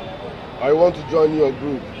 I want to join your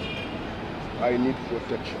group. I need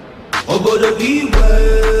protection. Obodo biwe,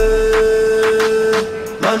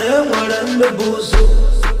 mane warende buzo.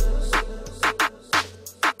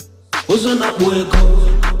 Buzo na buego,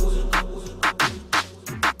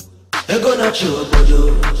 ego na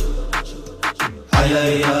chobodo.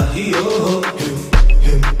 Ayaya hiyo,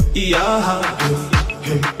 iyaha,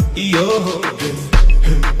 iyo.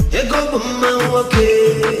 Ego buma wake,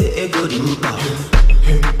 ego dimba.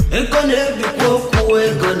 Ego nebi kwoku,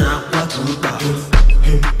 ego na kwatumba.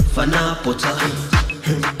 Fana pota,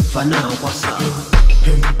 fana wasa,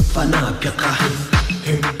 fana piaka,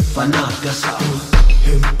 fana piasa,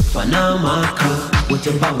 fana maka with a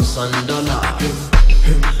bounce and dollar,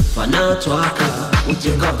 fana twaka with a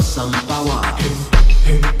got some power.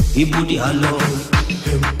 Ibudi halo,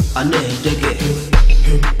 ane dege,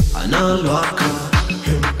 ana loaka,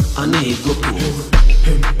 ane goku,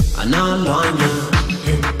 ana loanya,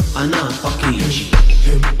 ana package,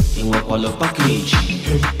 in wapalo package.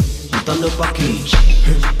 Button the package,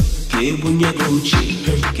 ke bunye Gucci,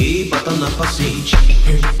 ke button the passage.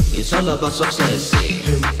 It's all about success.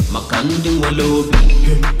 Makandi walobi,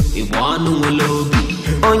 Iwanu walobi.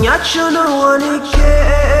 Onyacho no wanike,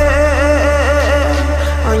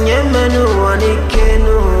 onyeme no wanike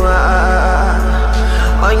noa,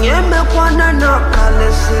 onyeme kwana no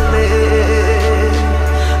kalesile.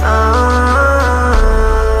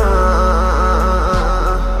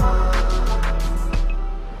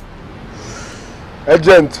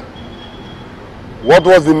 Agent, what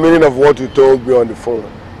was the meaning of what you told me on the phone?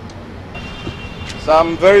 Sir,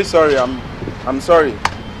 I'm very sorry. I'm sorry.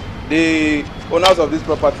 The owners of this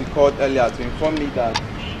property called earlier to inform me that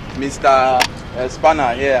Mr.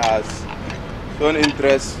 Spanner here has shown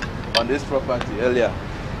interest on this property earlier.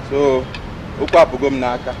 So, what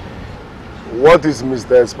is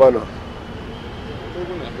Mr. Spanner?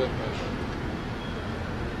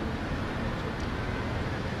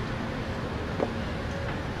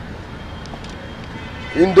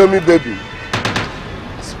 Indomie baby.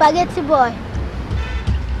 Spaghetti boy.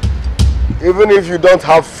 Even if you don't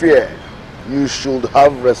have fear, you should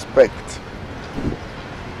have respect.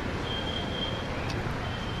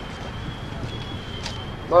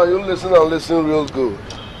 Now you listen and listen real good.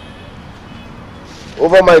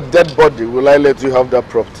 Over my dead body, will I let you have that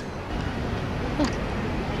property?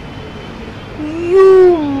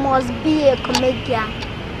 You must be a comedian.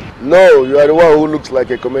 No, you are the one who looks like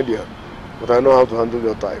a comedian. But I know how to handle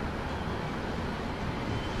your type.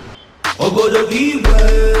 Obodo biwe,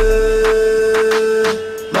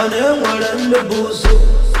 mane warande bozo.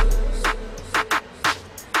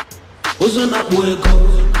 Bozo na buego,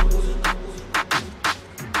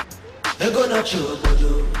 ego na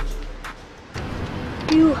chobodo.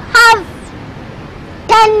 You have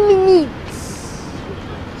 10 minutes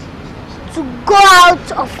to go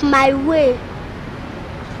out of my way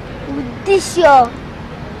with this your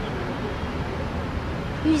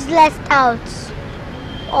useless thoughts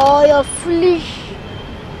or your foolish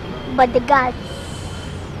bodyguards.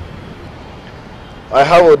 I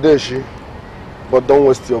have Odeshi, but don't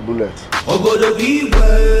waste your bullet. Obodo biwe,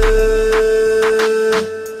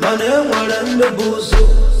 mane warande bozo.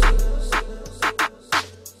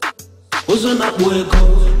 Bozo na buego,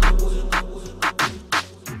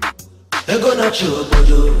 ego na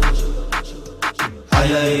chobodo.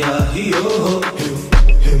 Ayaya yo,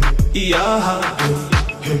 iyaha,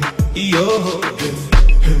 yo.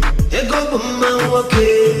 Ego buma wake,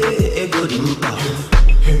 ego dimba.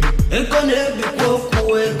 Ego nebi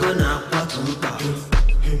kwoku, ego na kwatumba.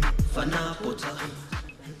 Fana pota.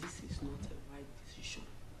 This is not a right decision.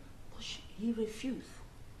 But he refused.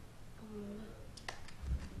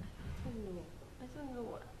 I don't know.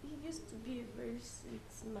 He used to be a very sweet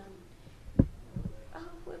man.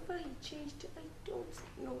 However, he changed. I don't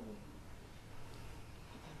know.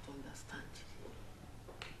 I don't understand.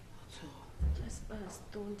 So, Jasper has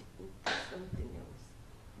turned into something else.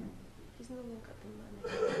 He's no longer the man.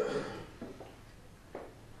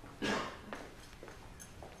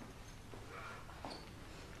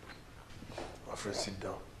 My friend, sit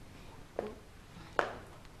down.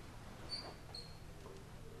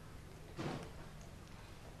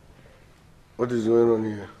 What is going on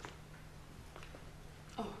here?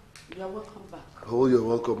 oh, you're welcome back. Oh, you're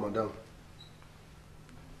welcome, madam.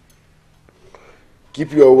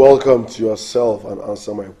 Keep your welcome to yourself and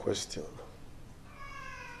answer my question.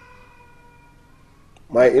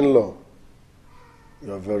 My in-law,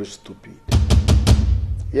 you are very stupid.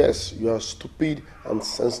 Yes, you are stupid and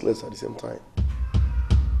senseless at the same time.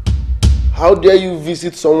 How dare you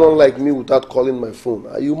visit someone like me without calling my phone?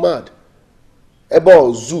 Are you mad?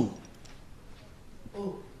 Ebo, zoo.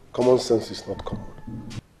 Oh. Common sense is not common.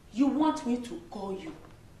 You want me to call you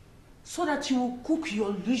so that you will cook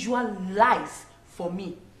your usual lies for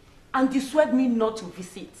me and dissuade me not to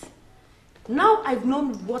visit. Now I've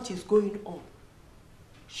known what is going on.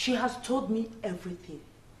 She has told me everything.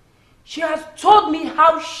 She has told me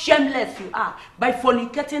how shameless you are by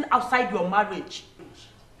fornicating outside your marriage.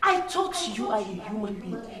 I thought you are a human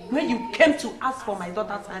being when you came to ask for my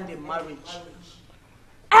daughter's hand in marriage.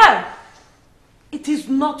 It is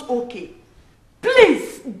not okay.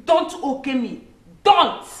 Please don't okay me.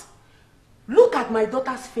 Don't. Look at my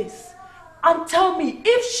daughter's face and tell me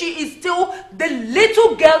if she is still the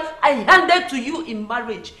little girl I handed to you in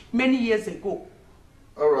marriage many years ago.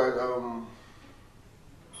 All right,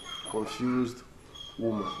 confused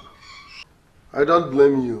woman. I don't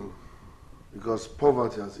blame you because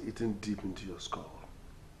poverty has eaten deep into your skull.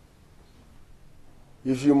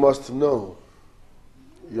 If you must know,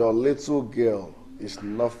 your little girl is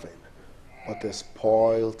nothing but a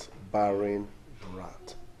spoiled, barren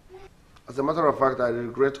rat. As a matter of fact, I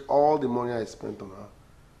regret all the money I spent on her.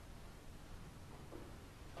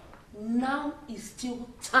 Now is still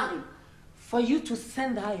time for you to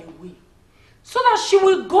send her away so that she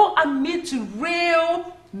will go and meet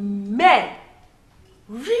real men.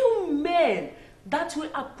 Real men that will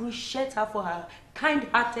appreciate her for her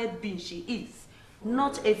kind-hearted being she is,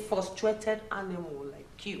 not a frustrated animal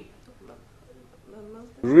like you.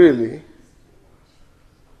 Really?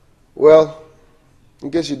 Well,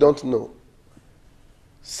 in case you don't know,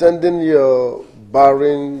 sending your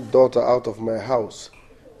barren daughter out of my house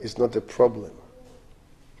is not a problem.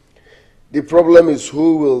 The problem is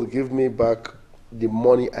who will give me back the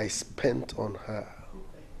money I spent on her.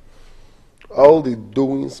 All the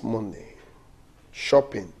doings money,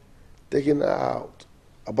 shopping, taking her out.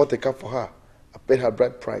 I bought a car for her. I paid her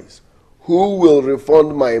bride price. Who will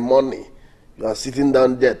refund my money? You are sitting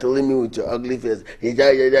down there telling me with your ugly face,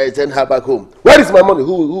 send her back home. Where is my money?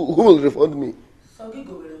 Who will refund me?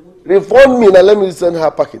 Refund me and let me send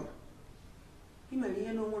her packing.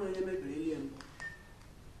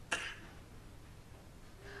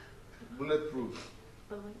 Bulletproof.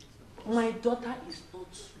 My daughter is not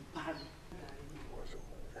barren.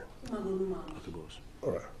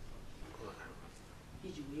 Alright.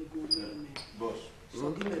 Boss.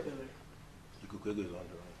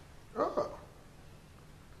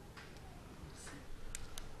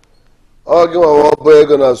 Oge ma wabo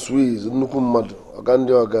ego na Swiss, nnukwu mmadụ, ọga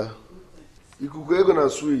ndị ọga. Ikuku ego na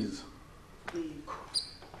Swiss.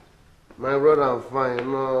 My brother, I'm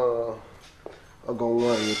fine. No, I got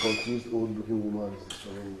one. You confused old-looking woman.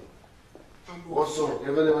 What's up?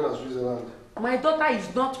 Even in Switzerland. My daughter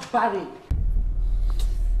is not barren.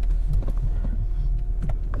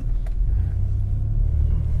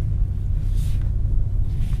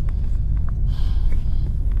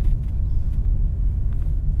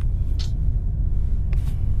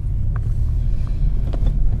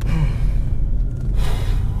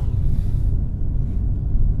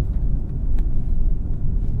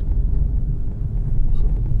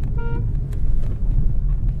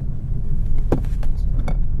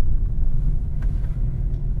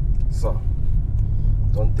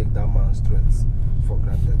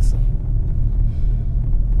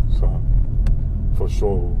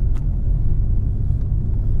 Sure.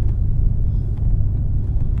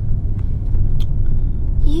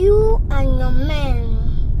 You and your men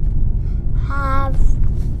have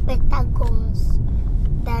better guns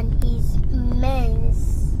than his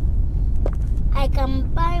men's. I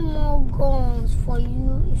can buy more guns for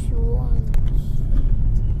you if you want.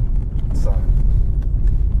 Sir,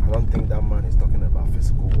 I don't think that man is talking about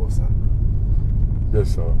physical war, sir.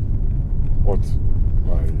 Yes, sir. What?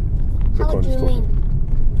 How do you mean?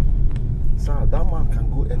 Sir, that man can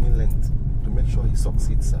go any length to make sure he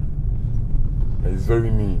succeeds, sir. He's very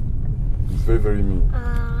mean. He's very, very mean.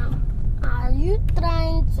 Are you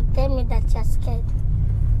trying to tell me that you're scared?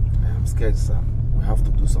 I am scared, sir. We have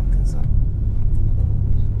to do something, sir.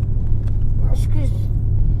 Excuse me.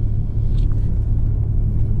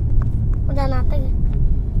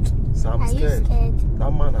 Sir, I'm scared. Are you scared?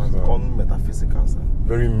 That man has gone metaphysical, sir.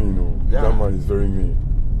 Very mean, oh. Yeah. That man is very mean.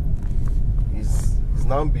 He's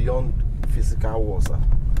now beyond physical war, sir.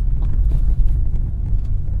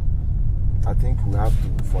 I think we have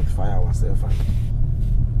to fortify ourselves and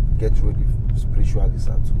get ready spiritually,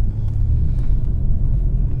 sir, too.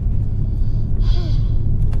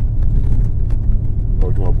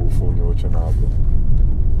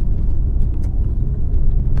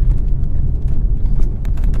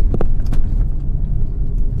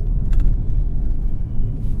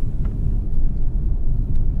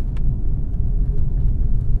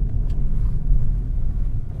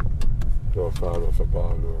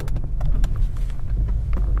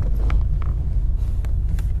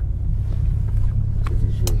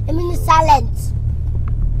 I mean, silence.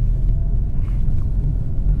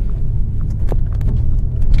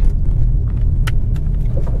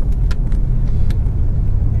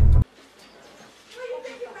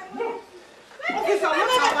 Officer, what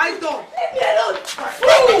have I done? Leave me alone!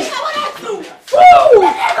 Fool! Fool! Leave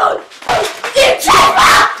me alone!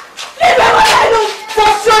 Leave me alone!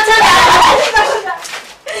 Frustrated!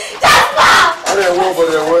 I didn't walk on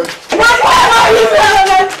their way.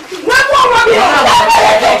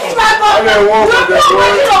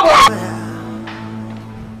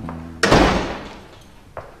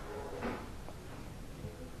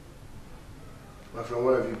 My friend,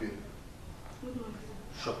 where have you been?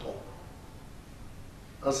 Shut up.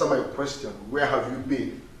 Answer my question. Where have you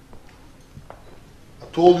been? I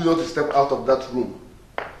told you not to step out of that room.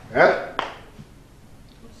 Eh? I'm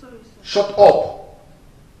sorry, sir. Shut up.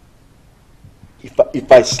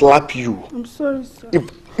 If I slap you, I'm sorry, sir.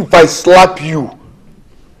 If I slap you,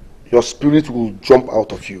 your spirit will jump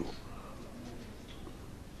out of you.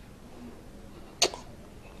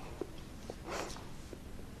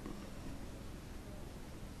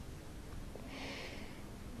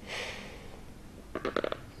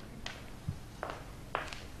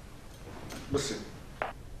 Listen,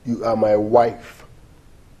 you are my wife.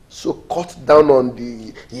 So cut down on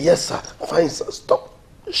the yes sir, fine sir, stop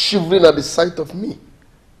shivering at the sight of me.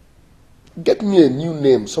 Get me a new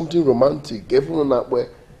name, something romantic. Everyone that way,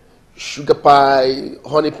 sugar pie,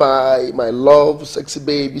 honey pie, my love, sexy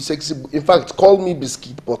baby, sexy. In fact, call me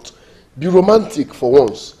biscuit, but be romantic for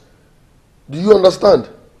once. Do you understand?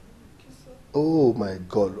 Oh my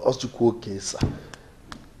God, okay, sir.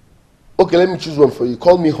 Okay, let me choose one for you.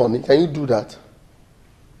 Call me honey. Can you do that?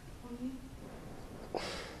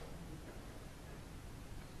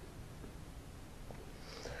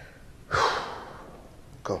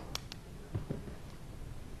 Come.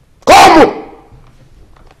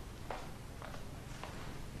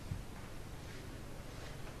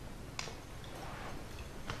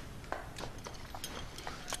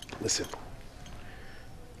 Listen,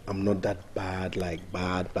 I'm not that bad, like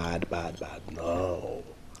bad. No.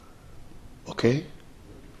 Okay?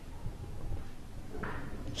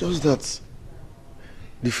 Just that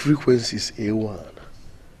the frequency is A1.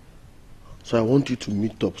 So I want you to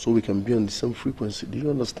meet up so we can be on the same frequency. Do you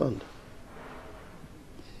understand?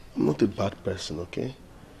 I'm not a bad person, okay?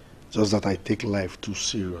 Just that I take life too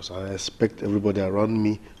serious. I expect everybody around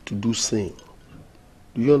me to do same.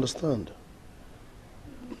 Do you understand?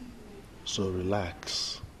 So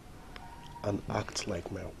relax and act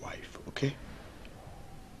like my wife, okay?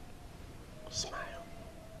 Smile.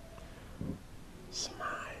 Smile.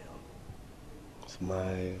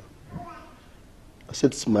 Smile. I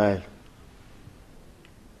said smile.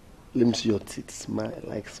 Let me see your teeth. Smile,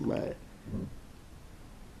 like smile.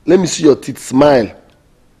 Let me see your teeth. Smile.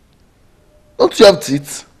 Don't you have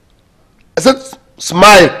teeth? I said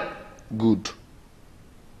smile. Good.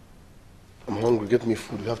 I'm hungry. Get me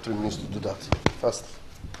food. You have 3 minutes to do that. Fast.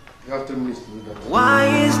 You have 3 minutes to do that. Why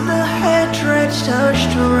is the hatred so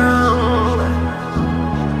strong?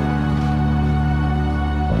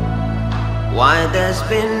 Why there's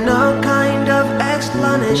been no kind of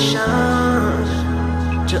explanation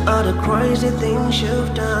to all the crazy things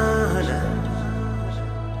you've done?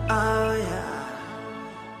 Oh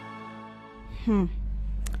yeah.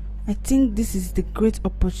 I think this is the great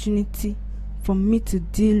opportunity for me to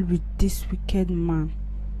deal with this wicked man.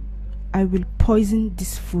 I will poison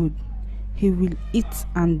this food. He will eat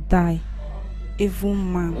and die. Evil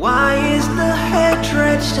man. Why is the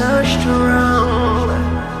hatred so strong?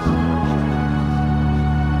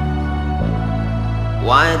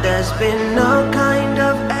 Why there's been no kind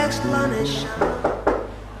of explanation?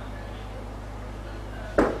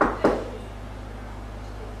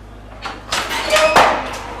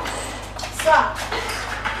 Sir.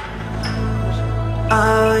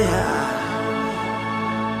 Oh yeah.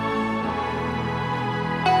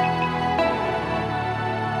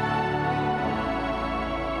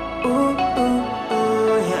 Ooh,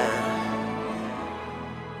 yeah.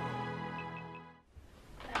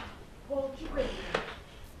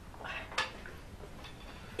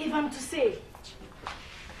 If I'm to say,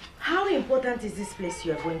 how important is this place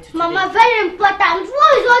you are going to Mama, today? very important.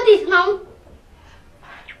 What is all this now?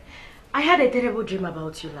 I had a terrible dream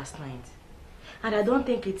about you last night. And I don't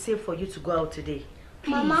think it's safe for you to go out today.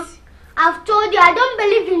 Please. Mama, I've told you I don't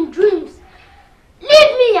believe in dreams.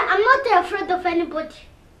 Leave me. I'm not afraid of anybody.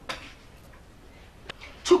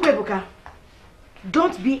 Chukwebuka,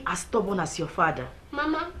 don't be as stubborn as your father.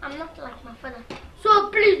 Mama, I'm not like my father. So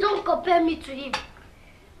please don't compare me to him.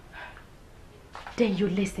 Then you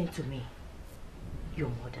listen to me, your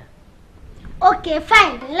mother. Okay,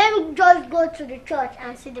 fine. Let me just go to the church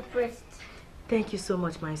and see the priest. Thank you so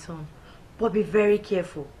much, my son. But be very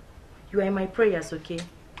careful. You are in my prayers, okay?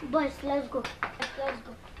 Boys, let's go. Let's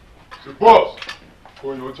go. So, boss,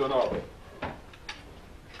 go in your turn now.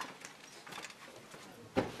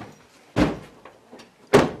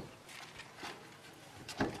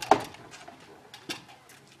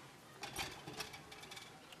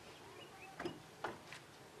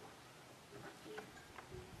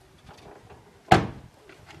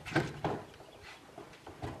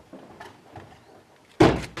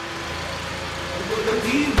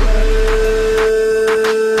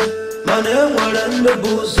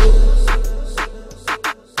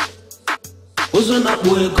 Na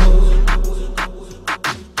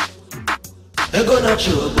ego na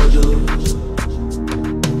chobodo.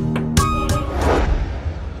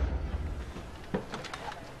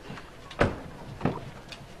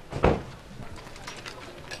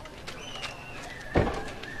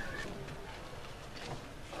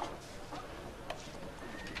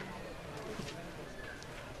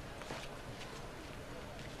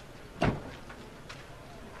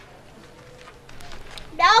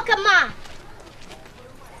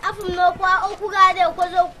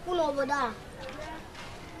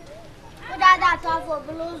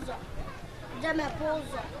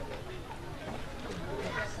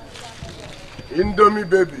 Indomie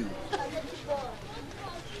baby,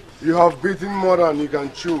 you have beaten more than you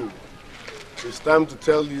can chew. It's time to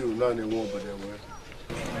tell you, not anymore, but they were.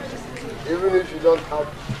 Even if you don't have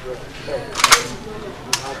your head,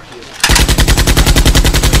 you have to.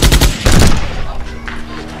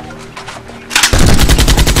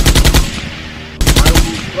 I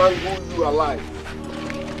will strangle you alive.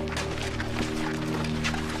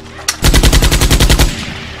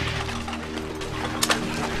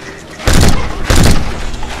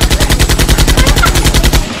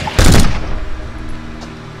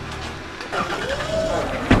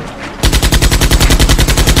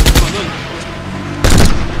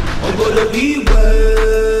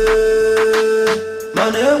 Beware.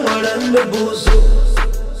 me bozo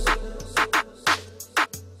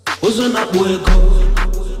Bozo na buego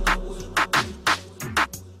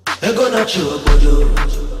Ego na chobodo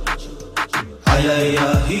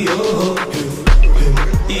Ayaya hiyo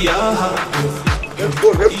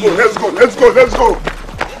Let's go.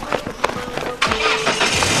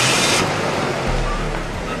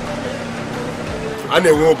 I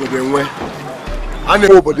never obodo enwe.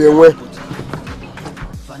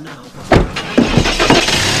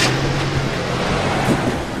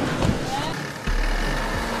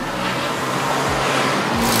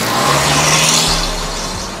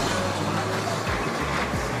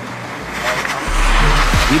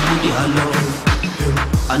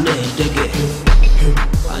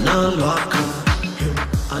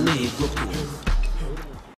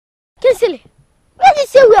 Kinsley, where did you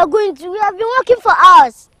say we are going to? We have been working for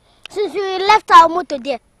hours since we left our motor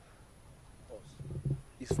there.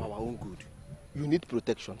 It's for our own good. You need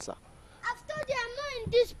protection, sir. I've told you I'm not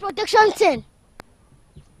in this protection thing.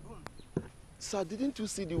 Sir, didn't you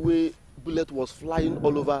see the way bullet was flying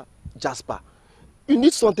all over Jasper? You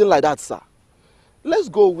need something like that, sir. Let's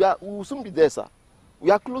go. We will soon be there, sir.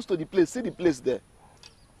 We are close to the place. See the place there.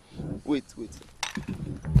 Wait.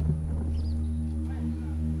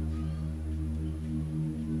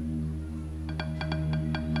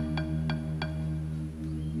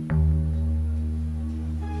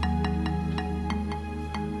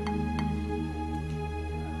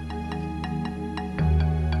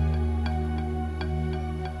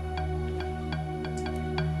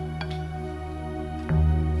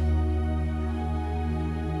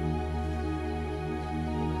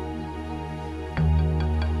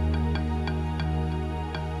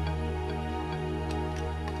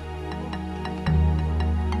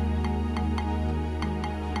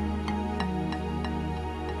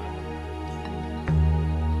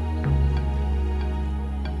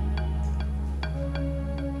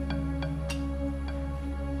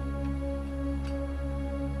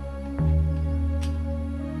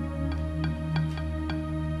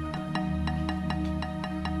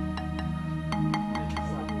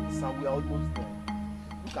 We are almost there.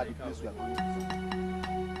 Look at the place we are going to.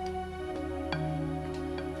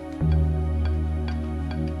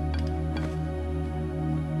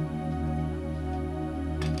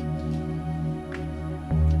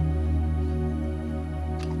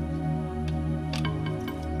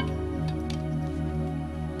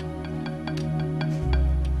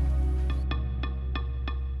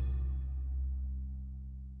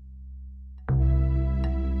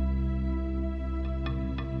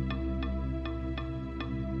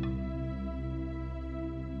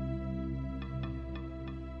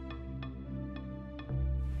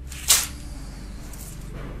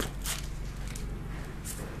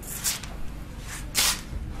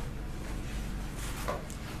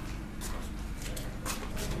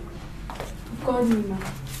 Call me, ma.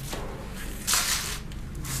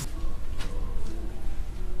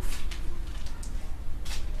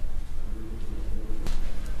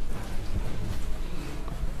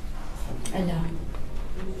 Hello.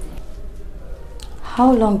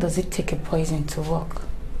 How long does it take a poison to work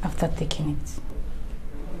after taking it?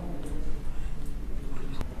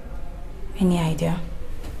 Any idea?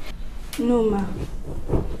 No, ma.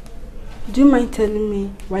 Do you mind telling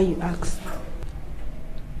me why you asked?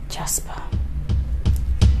 Jasper.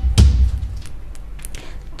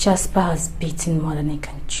 Jasper has beaten more than he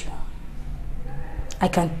can chew. I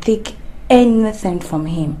can take anything from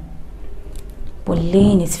him, but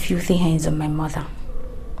laying his filthy hands on my mother,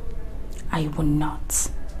 I will not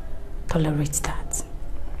tolerate that.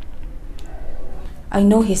 I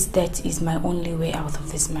know his death is my only way out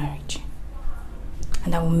of this marriage,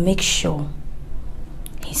 and I will make sure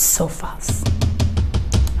he suffers.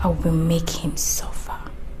 I will make him suffer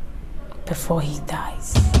before he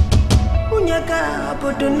dies. Unyaga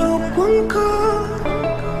abodono kunko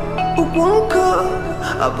ukunko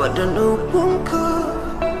abodono kunko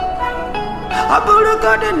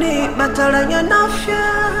abuluka deni batalanya nafya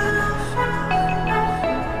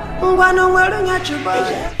ngwano nwere nyachuba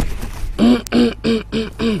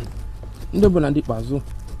ndebo na ndi pazo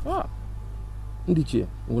ndi chie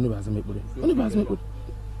ngone baza mekpure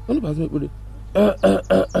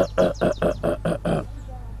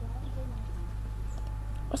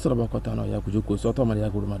asara bakota no ya kujuko so to mari ya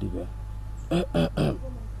guru mari be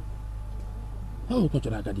how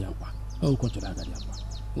control agadi ampa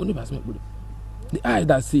ngone baza mekpure. The eye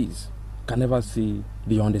that sees can never see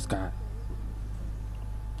beyond the sky.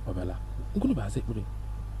 Obela ngone baza mekpure.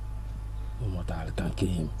 No mortal can kill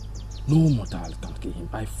him. No mortal can kill him.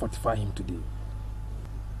 I fortify him today.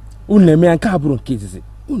 Uneme anka aburo nkizisi.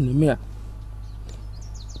 Uneme.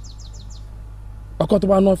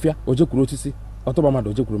 Okotoba n'ofia oje kwuru otisi otoba mmadụ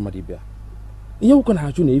oje kwuru mmadụ ibia. Ihe ụkọ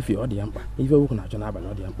na-achụ na efe ọ dị ya mkpa. Ihe ụkọ na-achụ n'abalị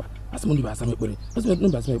ọ dị ya mkpa. Asị m ndị ba asam ekpere.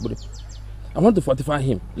 I want to fortify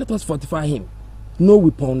him. Let us fortify him. No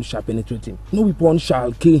weapon shall penetrate him. No weapon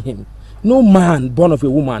shall kill him. No man born of a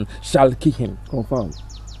woman shall kill him. Confirm.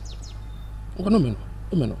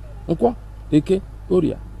 No. Nkwo eke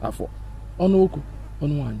oria afọ. Ọnụ okwu,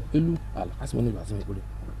 ọnụ nwanyị, elu ala. Asị m ndị ba asam ekpere.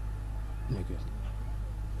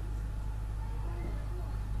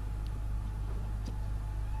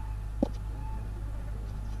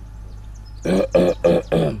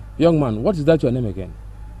 Young man, what is that your name again?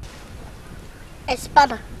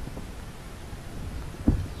 Espada.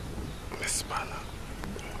 Espada.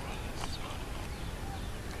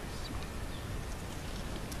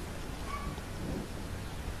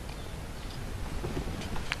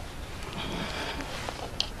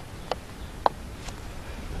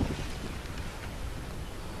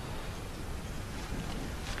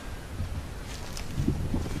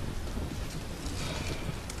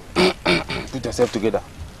 Put yourself together.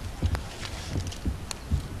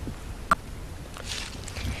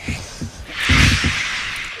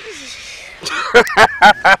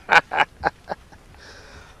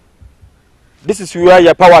 This is where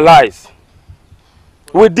your power lies.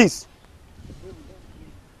 With this,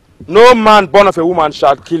 no man born of a woman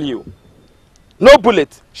shall kill you. No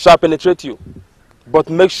bullet shall penetrate you. But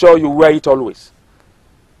make sure you wear it always.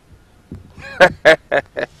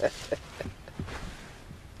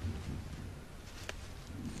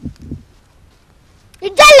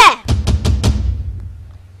 Ijele!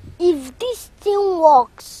 If this thing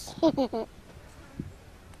works,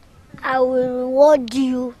 I will reward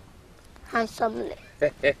you handsomely.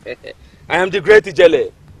 I am the great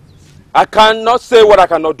Ijele. I cannot say what I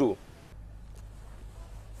cannot do.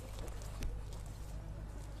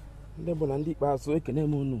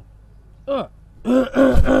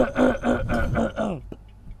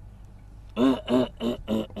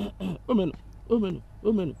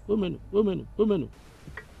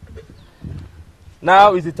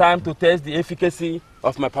 Now is the time to test the efficacy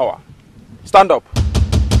of my power. Stand up.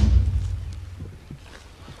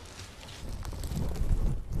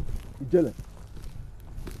 Ijele,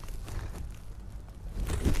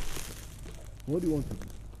 what do you want to do?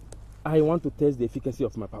 I want to test the efficacy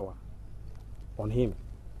of my power on him.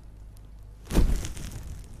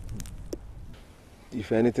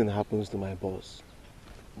 If anything happens to my boss,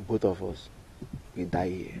 both of us will die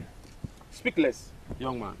here. Speak less,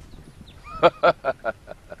 young man.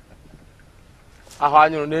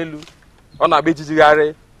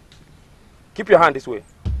 Keep your hand this way.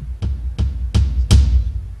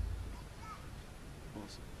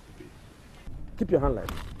 Keep your hand like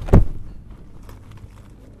that.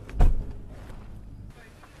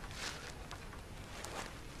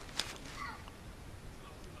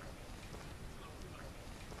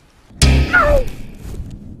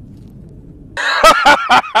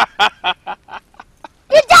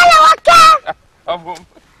 I will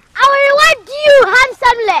reward you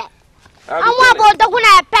handsomely. I want to go to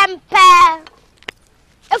Pempe.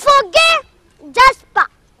 If you get Jasper.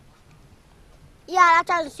 Yeah,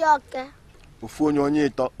 that's okay.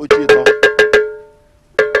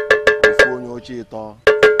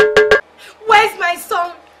 Where's my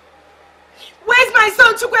son? Where's my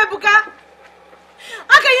son, Chukwebuka?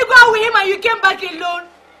 How can you go out with him and you came back alone?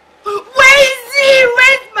 Where is he?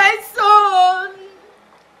 Where's my son?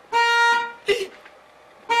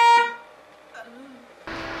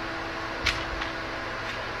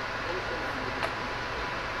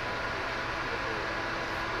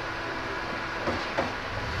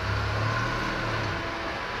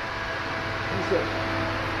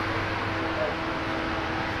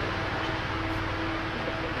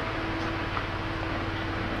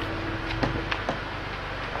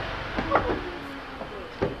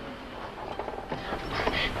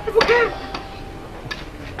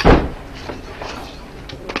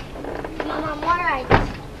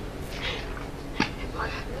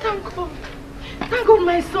 Thank God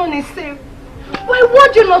my son is safe. Why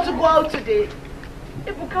want you not to go out today?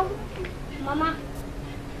 Ebuka. Mama,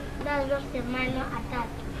 that's just a minor attack.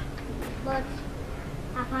 But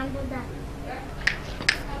I've handled that.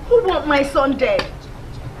 Who want my son dead?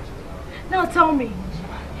 Now tell me,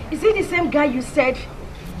 is he the same guy you said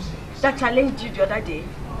that challenged you the other day?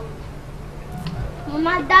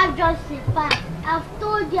 Mama, that's just a fact. I've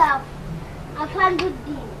told you I've handled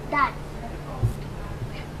that.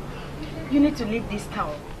 You need to leave this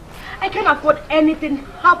town. I can't afford anything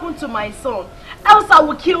happen to my son. Else I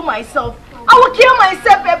will kill myself. I will kill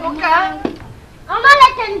myself, Ebuka. I'm not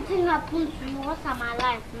let anything happen to me once I'm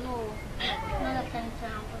alive. No. I'm not let anything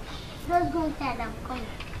happen. Just go inside, I'm coming.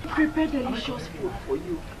 Prepare delicious food for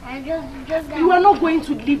you. You are not going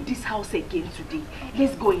to leave this house again today.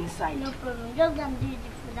 Let's go inside. No problem. Just go and do the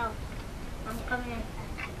food out. I'm coming inside.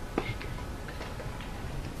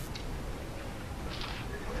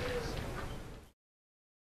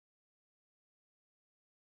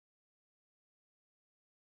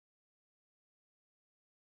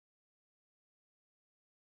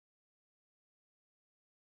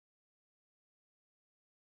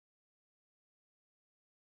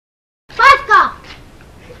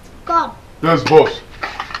 Come. Yes, boss.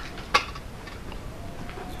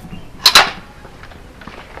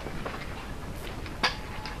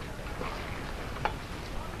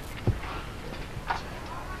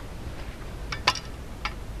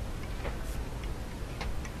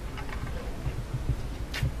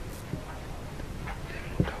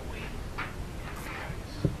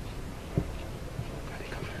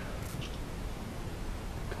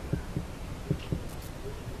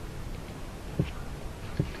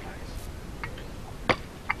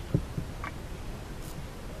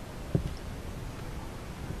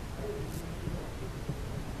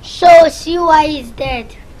 So, see why he's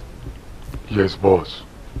dead. Yes, boss.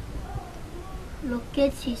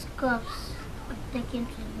 Locate his corpse and take him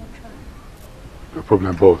to the mortuary. No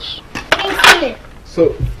problem, boss. Kingsley,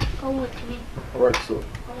 So. come with me. Alright, sir.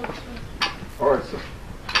 Come with me. Alright, sir.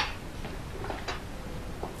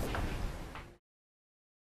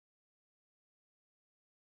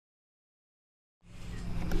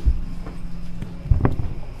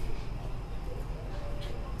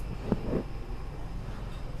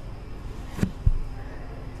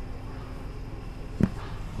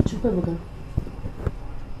 Ebube.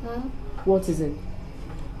 Mom? What is it?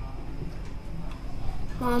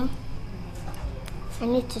 Mom, I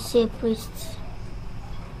need to see a priest.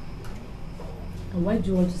 And why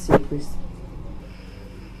do you want to see a priest?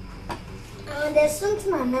 There's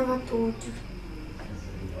something I never told you.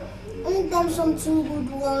 Anytime something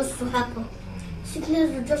good wants to happen,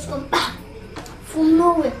 sickness will just come back from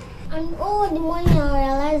nowhere. And all the money I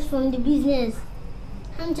realized from the business,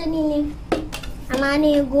 I'm telling you, and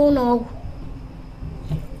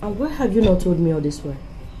why have you not told me all this way?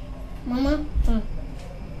 Mama,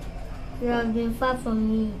 you have been far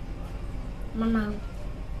from me. Mama,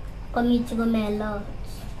 come to me a lot.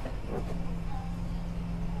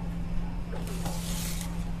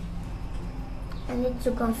 I need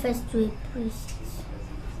to confess to a priest.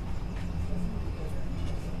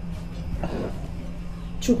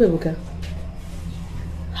 Chukwuebuka,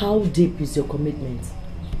 how deep is your commitment?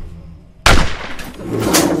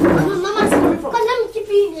 Mama, come let me keep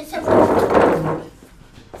you in the separate.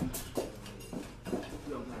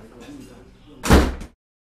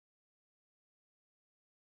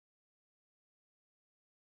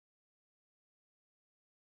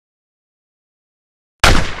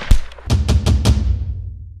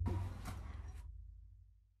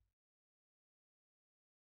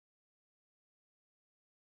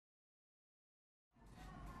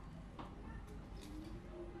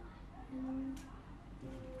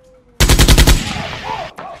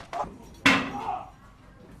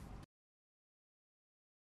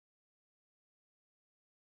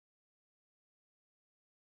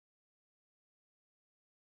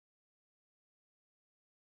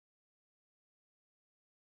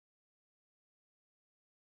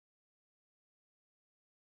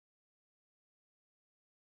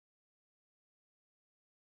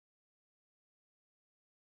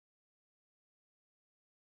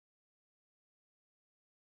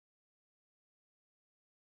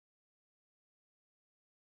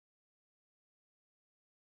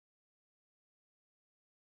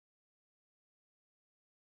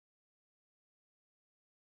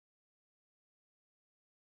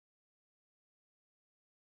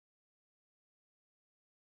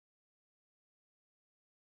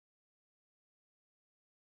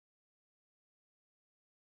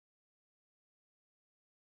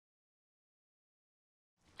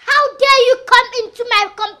 How dare you come into my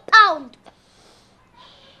compound?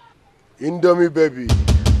 Indomie baby.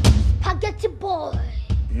 Spaghetti boy.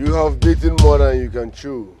 You have beaten more than you can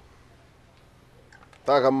chew.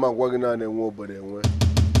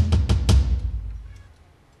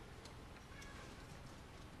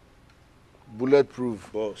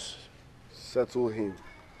 Bulletproof, boss. Settle him.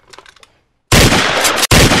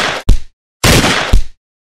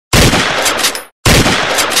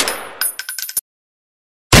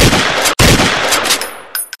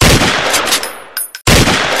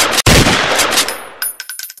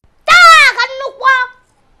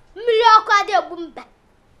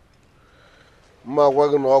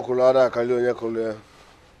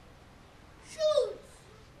 Shoot!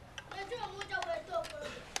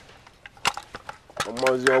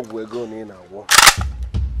 we're going in and walk.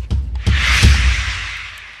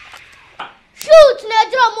 Shoot,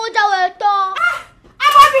 Nedra Moja Weto!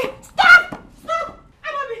 Ebube, stop! Stop!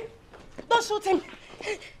 Ebube! Don't shoot him.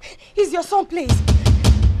 He's your son, please.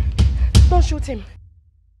 Don't shoot him.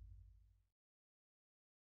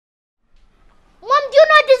 Mom, do you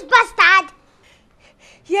know this bastard?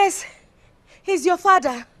 Yes, he's your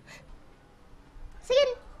father.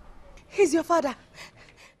 See? He's your father.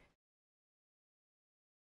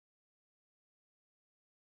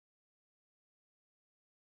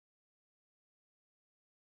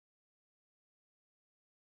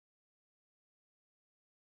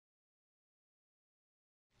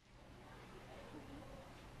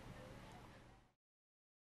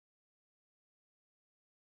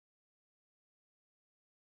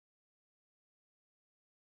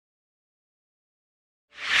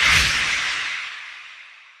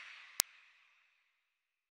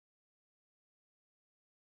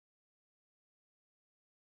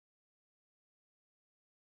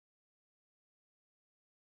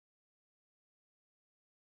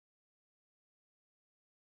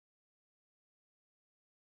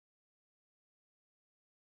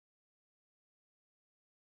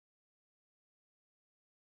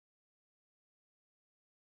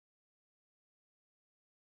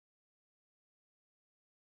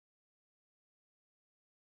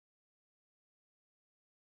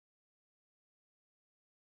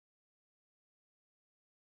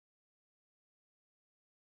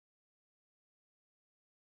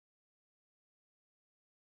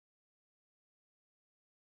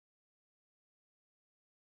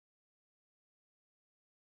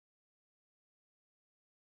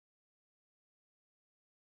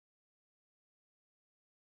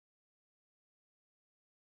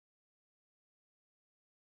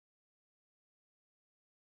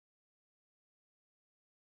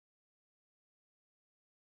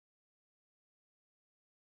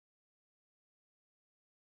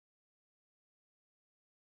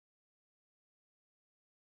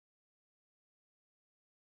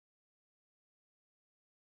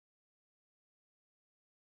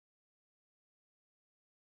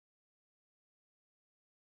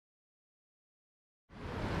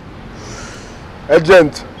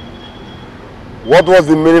 Agent, what was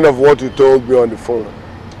the meaning of what you told me on the phone?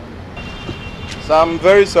 So I'm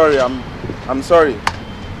very sorry. I'm sorry.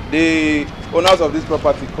 The owners of this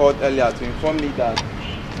property called earlier to inform me that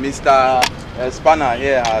Mr. Spanner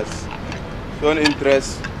here has shown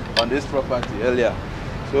interest on this property earlier.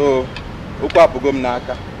 So,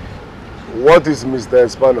 what is Mr.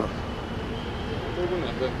 Spanner?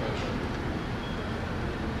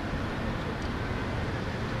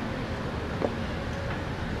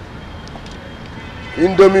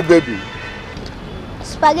 Indomie baby.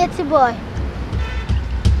 Spaghetti boy.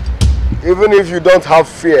 Even if you don't have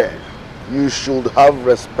fear, you should have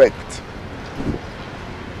respect.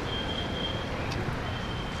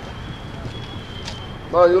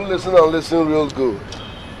 Now you listen and listen real good.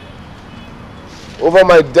 Over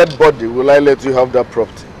my dead body, will I let you have that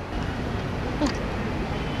property?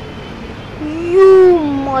 You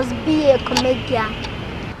must be a comedian.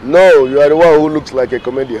 No, you are the one who looks like a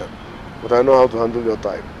comedian. But I know how to handle your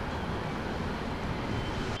type.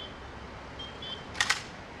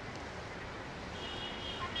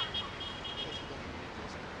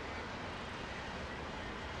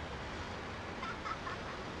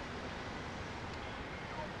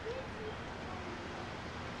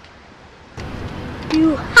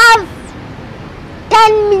 You have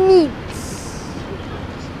 10 minutes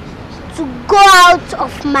to go out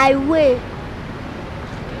of my way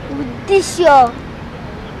with this your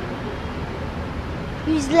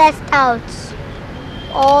useless thoughts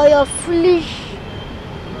or your foolish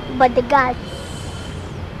bodyguards.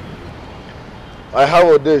 I have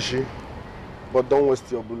Odeshi, but don't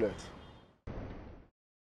waste your bullet.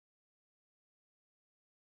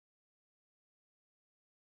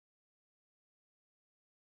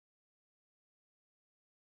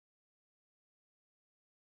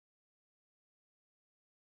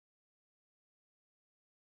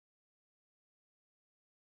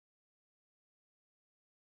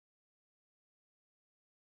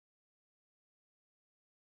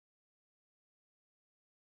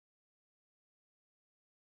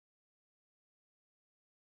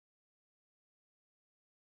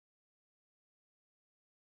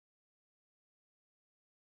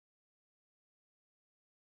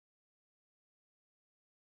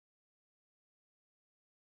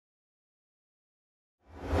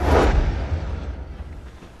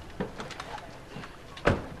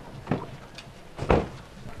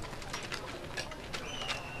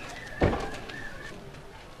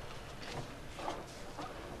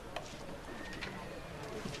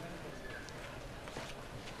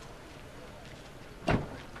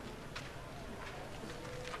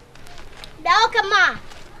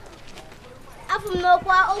 from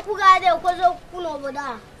Nokwa, Okuga, Okozo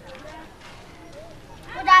Kunoboda.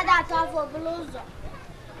 What are that for Bluzo?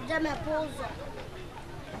 Jamapozo.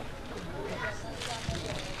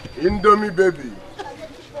 Indomie baby.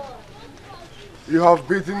 You have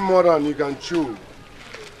beaten more than you can chew.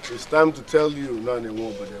 It's time to tell you, not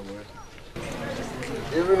anymore, but they were.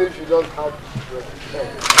 Even if you don't have to, you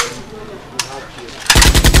have to.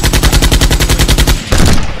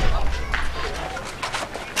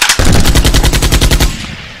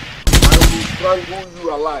 I will strangle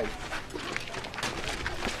you alive.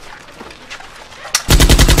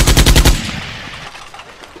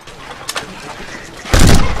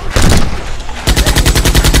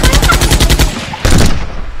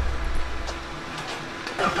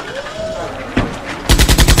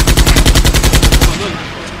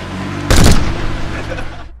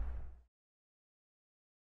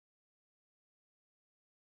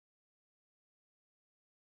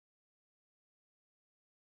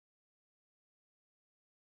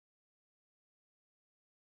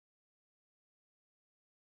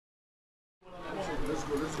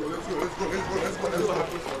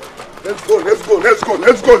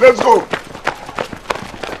 Let's go.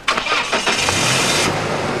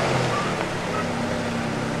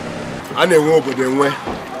 I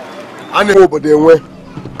know but they went.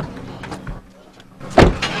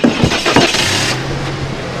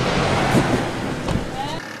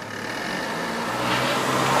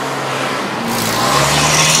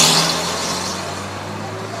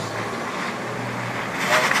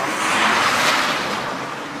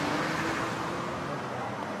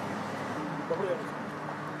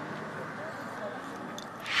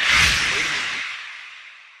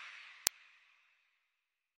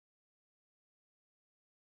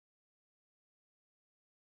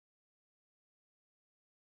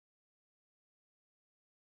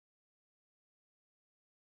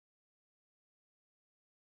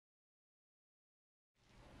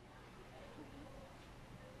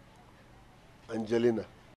 Angelina.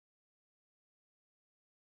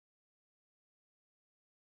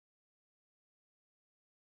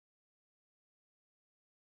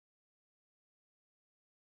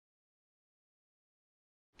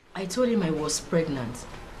 I told him I was pregnant,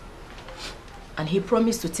 and he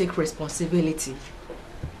promised to take responsibility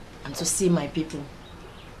and to see my people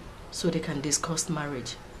so they can discuss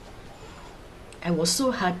marriage. I was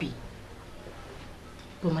so happy,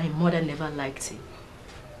 but my mother never liked him.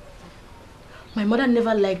 My mother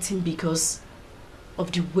never liked him because of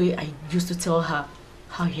the way I used to tell her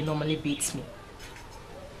how he normally beats me.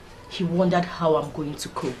 He wondered how I'm going to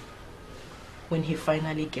cope when he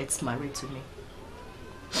finally gets married to me.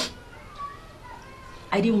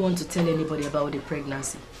 I didn't want to tell anybody about the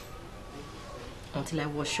pregnancy until I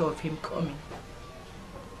was sure of him coming.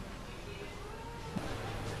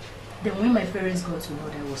 Then when my parents got to know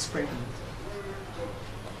that I was pregnant,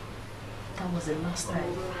 that was the last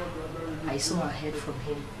time I saw or heard from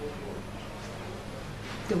him.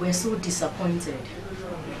 They were so disappointed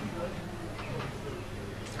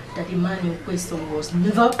that the man in question was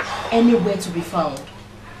never anywhere to be found.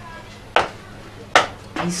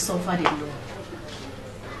 I suffered alone.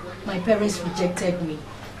 My parents rejected me.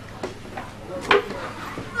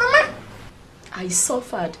 Mama! I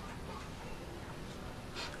suffered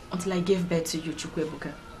until I gave birth to you,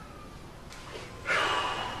 Chukwuebuka.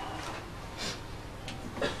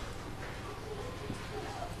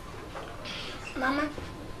 Mama,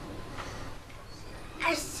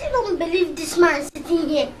 I still don't believe this man sitting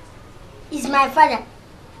here is my father.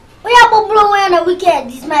 We are both blowing on a wicked.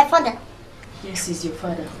 He's my father. Yes, he's your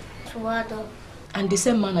father. Father. And the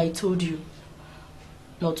same man I told you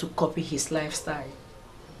not to copy his lifestyle.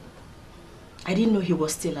 I didn't know he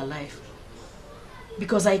was still alive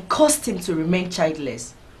because I caused him to remain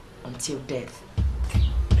childless until death.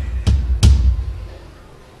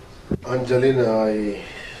 Angelina, I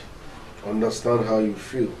understand how you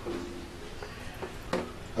feel.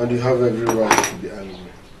 And you have every right to be angry.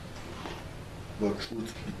 But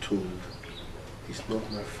truth be told, it's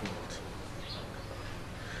not my fault.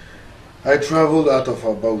 I traveled out of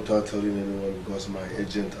Aba without telling anyone because my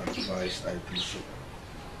agent advised I do so.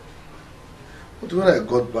 But when I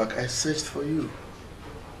got back, I searched for you.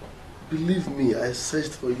 Believe me, I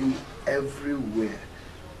searched for you everywhere,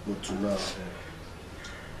 but to now.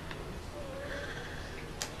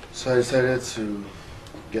 So I decided to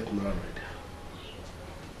get married.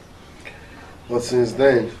 But since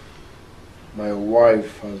then, my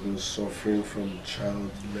wife has been suffering from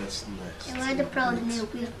childlessness. Am I the proud male?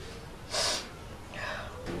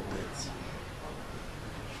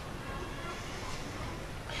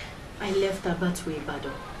 I left Aba to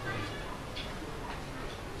Ibadan.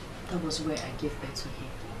 That was where I gave birth to him.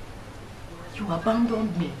 You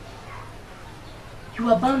abandoned me.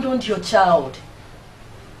 You abandoned your child.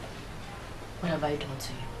 What have I done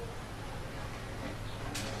to you?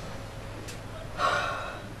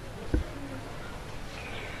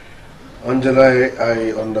 Angela,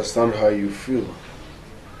 I understand how you feel.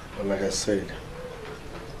 But like I said,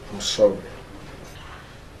 I'm sorry.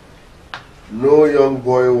 No young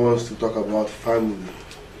boy wants to talk about family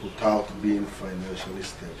without being financially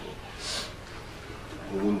stable.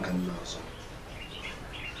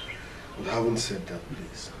 But having said that,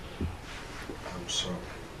 please, I'm sorry.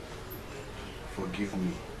 Forgive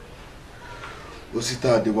me.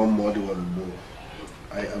 Osita, the one more, the one more.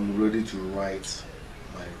 I am ready to right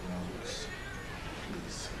my wrongs.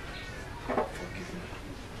 Please, forgive me.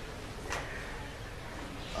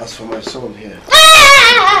 As for my son here.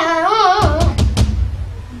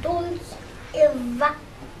 Don't ever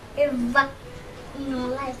in your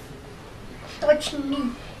life touch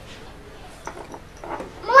me.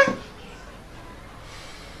 Mama,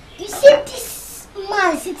 you see this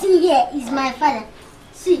man sitting here is my father.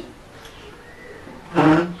 See,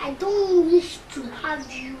 I don't wish to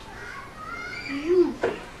have you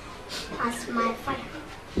as my father.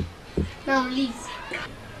 Now leave.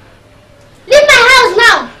 Leave my house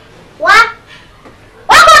now. What?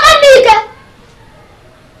 What about me again?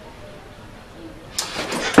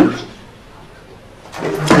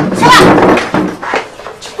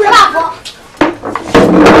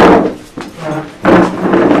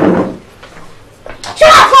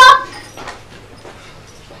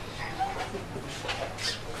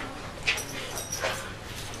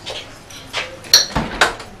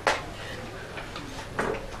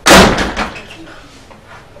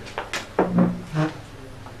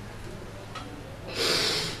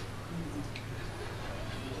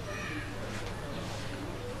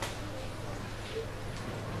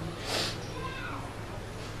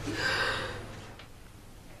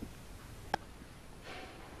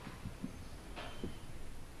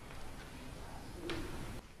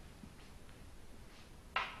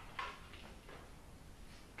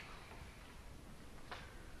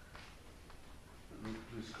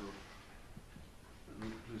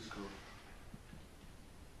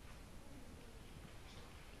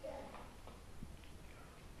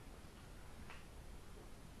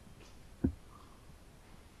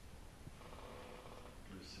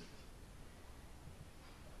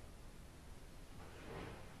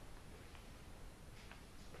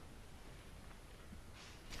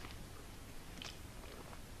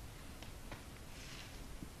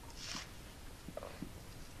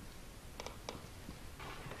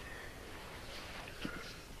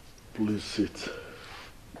 Please sit.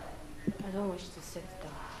 I don't wish to sit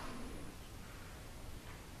down.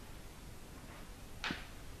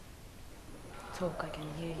 Talk, I can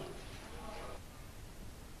hear you.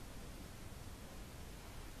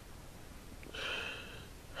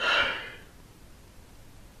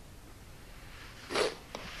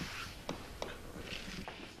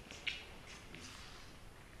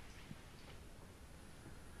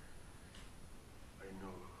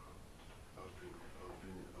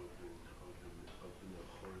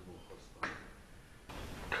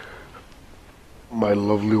 My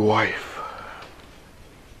lovely wife,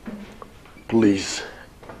 please,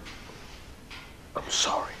 I'm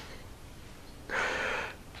sorry.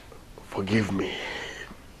 Forgive me.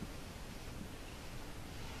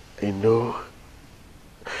 I know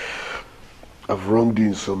I've wronged you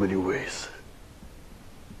in so many ways.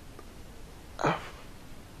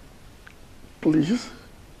 Please,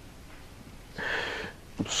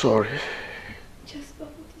 I'm sorry. Just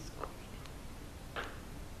what is going on?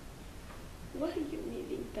 Why are you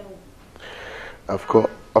kneeling down? I've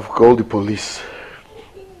called the police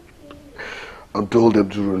and told them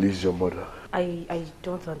to release your mother. I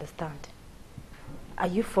don't understand. Are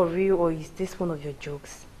you for real or is this one of your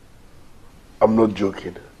jokes? I'm not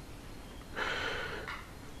joking.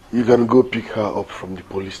 You can go pick her up from the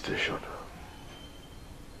police station.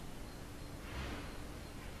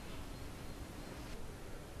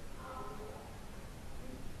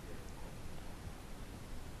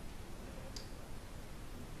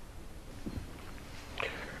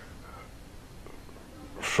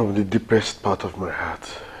 From the deepest part of my heart,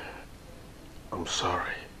 I'm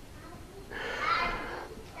sorry.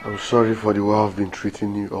 I'm sorry for the way I've been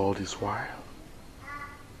treating you all this while.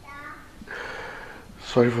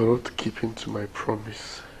 Sorry for not keeping to my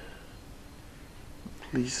promise.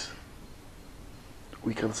 Please,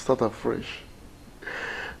 we can start afresh.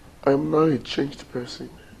 I am now a changed person.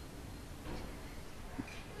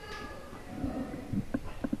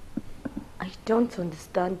 I don't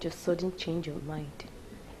understand your sudden change of mind.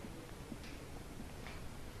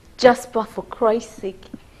 Jasper, for Christ's sake,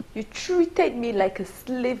 you treated me like a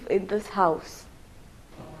slave in this house.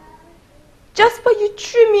 Jasper, you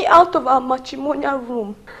threw me out of our matrimonial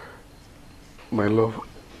room. My love,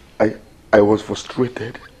 I was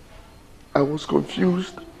frustrated. I was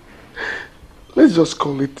confused. Let's just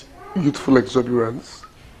call it youthful exuberance.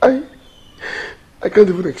 I can't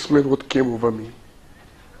even explain what came over me.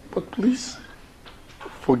 But please,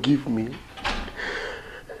 forgive me.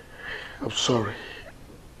 I'm sorry.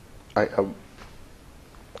 I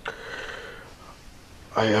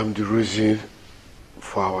am the reason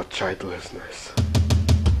for our childlessness.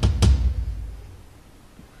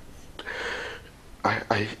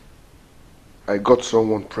 I got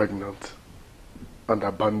someone pregnant and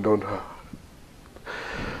abandoned her.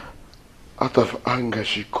 Out of anger,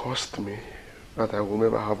 she cursed me that I will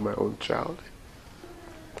never have my own child.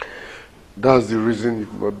 That's the reason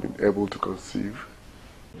you've not been able to conceive.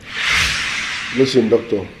 Listen,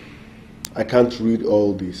 doctor, I can't read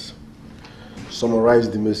all this. Summarize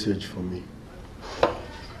the message for me.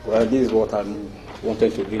 Well, this is what I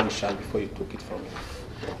wanted to really share before you took it from me.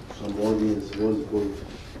 Some audience, what's going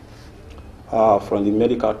from the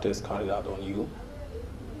medical test carried out on you,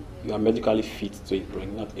 you are medically fit to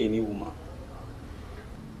impregnate any woman.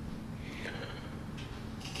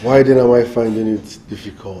 Why then am I finding it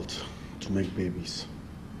difficult to make babies?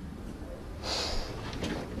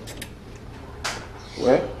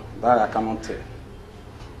 Well, that I cannot tell.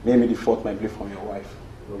 Maybe the fault might be from your wife.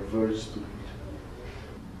 You're very stupid.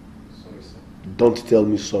 Sorry, sir. Don't tell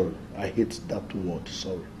me sorry. I hate that word,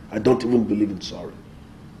 sorry. I don't even believe in sorry.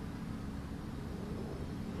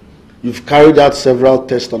 You've carried out several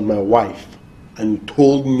tests on my wife and you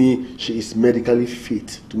told me she is medically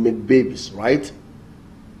fit to make babies, right?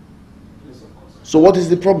 Yes, of course. So what is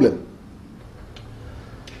the problem?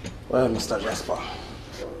 Well, Mr. Jasper,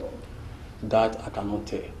 that I cannot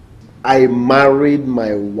tell. I married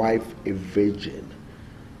my wife a virgin.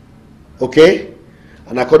 Okay?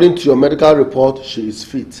 And according to your medical report, she is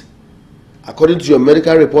fit. According to your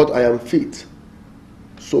medical report, I am fit.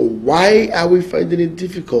 So why are we finding it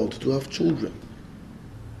difficult to have children?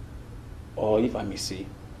 Or if I may say,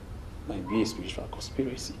 might be a spiritual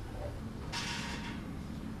conspiracy.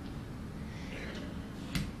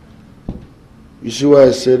 You see why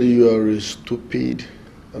I said you are a stupid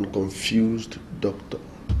and confused doctor?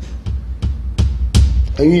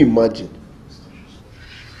 Can you imagine?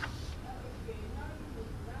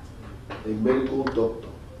 A medical doctor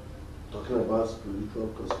talking about spiritual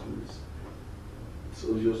conspiracy. It's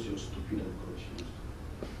obvious you're stupid and confused.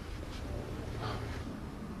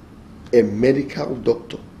 A medical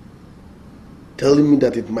doctor telling me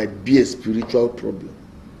that it might be a spiritual problem.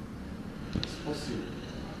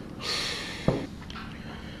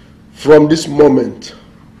 From this moment,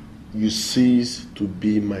 you cease to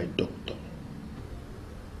be my doctor.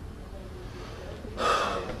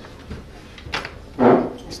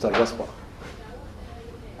 Mr. Jasper.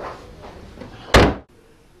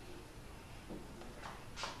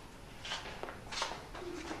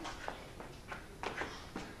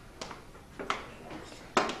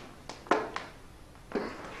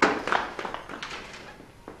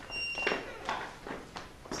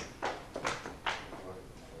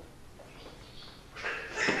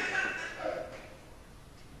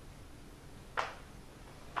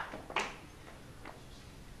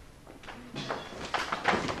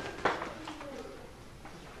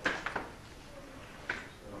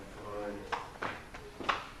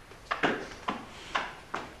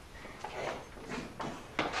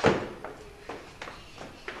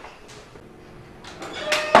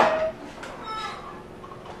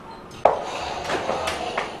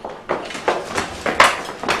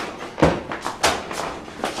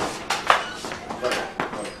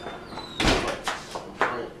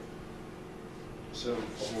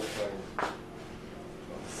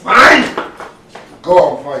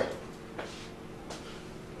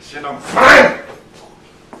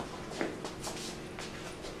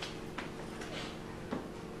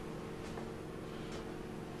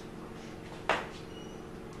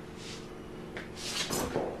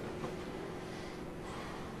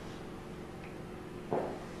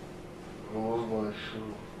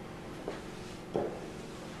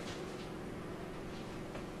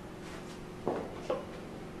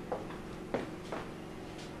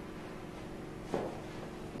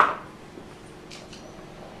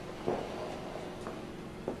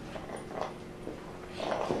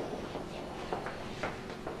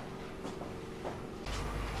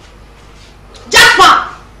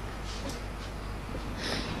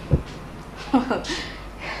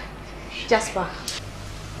 Jasper!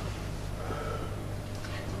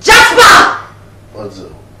 What's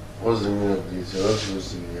up? What's the meaning of this? You're not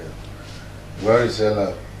supposed to be here. Where is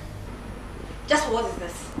Ella? Just what is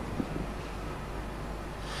this?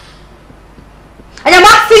 I am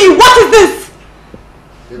asking you, what is this?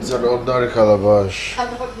 It's an ordinary calabash.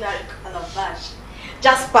 An ordinary calabash.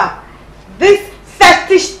 Jasper, this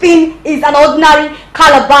fetish thing is an ordinary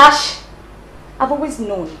calabash. I've always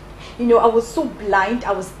known. You know, I was so blind,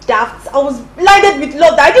 I was daft, I was blinded with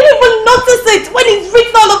love that I didn't even notice it when it's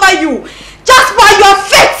written all over you. Jasper, you're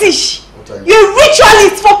fetish. You're a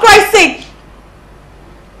ritualist, for Christ's sake.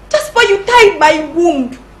 Jasper, you tied my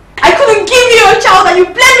womb. I couldn't give you a child and you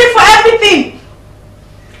blame me for everything.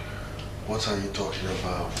 What are you talking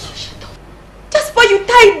about? Jasper, you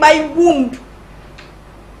tied my womb.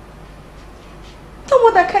 No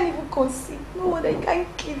one that can't even conceive. No one that can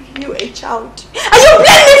give you a child. And you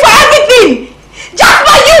blame me for everything!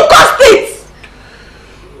 Jasper, you caused it!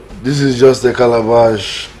 This is just a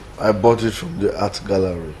calabash. I bought it from the art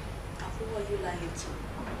gallery. Who are you lying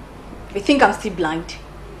to? You think I'm still blind?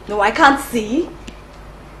 No, I can't see.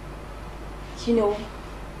 You know,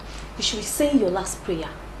 you should be saying your last prayer.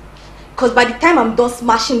 Because by the time I'm done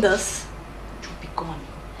smashing this, it will be gone.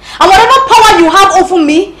 And whatever power you have over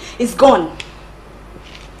me is gone.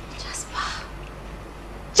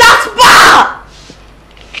 Jasper!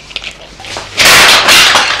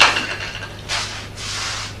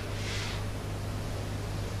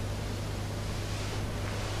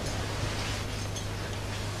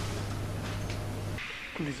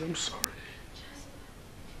 Please, I'm sorry.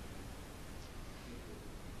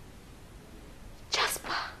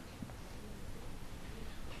 Jasper.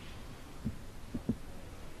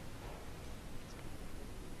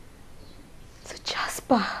 So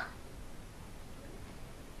Jasper.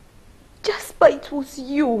 Jasper, it was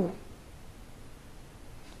you.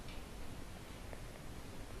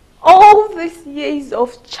 All these years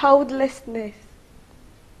of childlessness.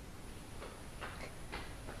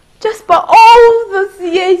 Jasper, all those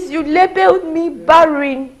years you labeled me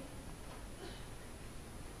barren.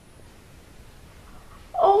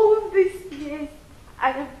 All these years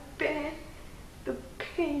I have bear the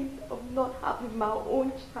pain of not having my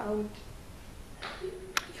own child. You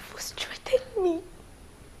frustrated me.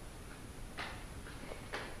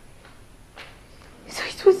 So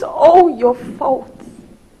it was all your fault.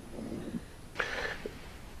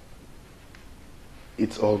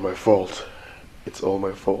 It's all my fault. It's all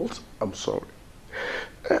my fault. I'm sorry.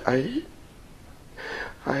 I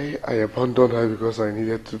abandoned her because I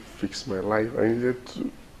needed to fix my life. I needed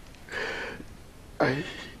to... I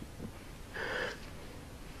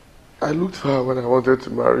looked for her when I wanted to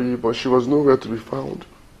marry, but she was nowhere to be found.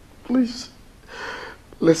 Please,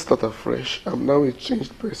 let's start afresh. I'm now a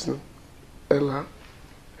changed person. Ella,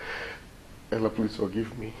 please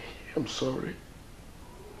forgive me. I'm sorry.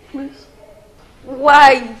 Please.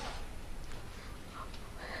 Why?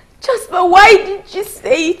 Jasper, why did you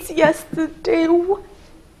say it yesterday?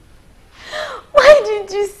 Why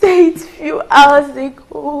did you say it a few hours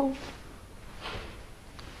ago?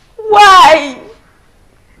 Why?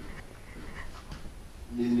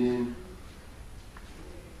 Meaning?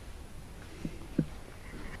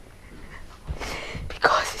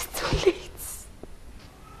 Because it's too late.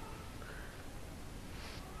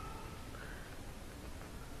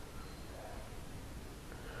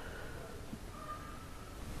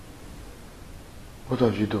 What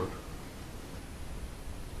have you done?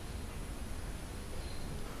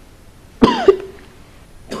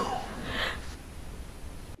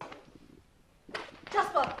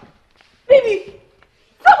 Jasper! Baby!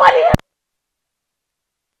 Somebody help!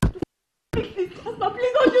 Please, Jasper,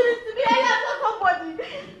 please don't do this to me. I have somebody.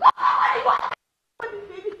 Somebody,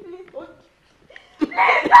 baby, please don't. Please,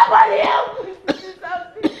 somebody help me.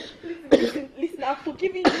 Please, listen, I'm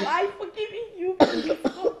forgiving you. I'm forgiving you. Please,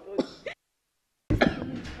 don't.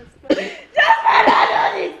 Jasper,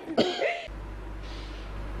 don't do this.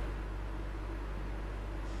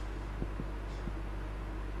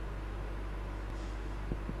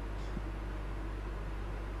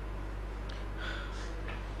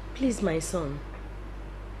 Please, my son,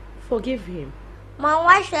 forgive him. Mom,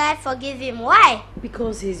 why should I forgive him? Why?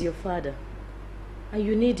 Because he's your father, and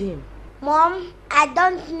you need him. Mom, I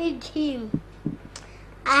don't need him.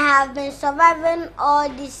 I have been surviving all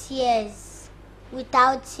these years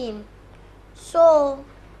without him. So,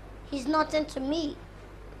 he's nothing to me.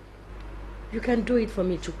 You can do it for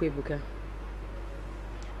me, Chukwuebuka.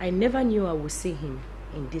 I never knew I would see him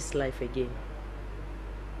in this life again.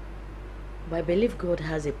 But I believe God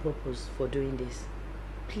has a purpose for doing this.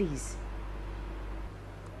 Please.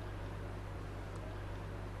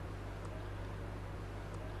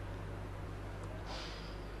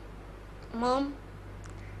 Mom,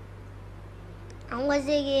 And what's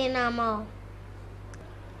again, Mama?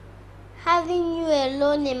 Having you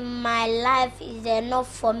alone in my life is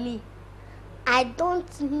enough for me. I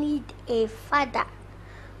don't need a father.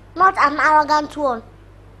 Not an arrogant one.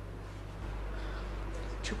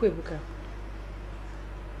 Chukwuebuka,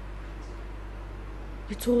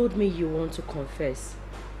 you told me you want to confess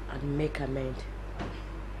and make amends.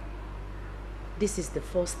 This is the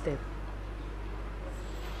first step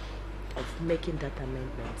of making that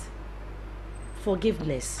amendment.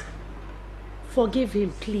 Forgiveness. Forgive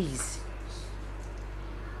him, please.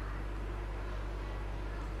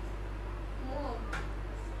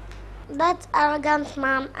 That arrogant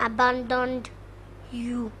man abandoned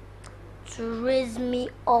you to raise me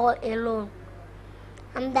all alone.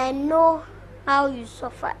 And I know how you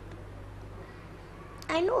suffered.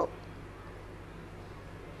 I know.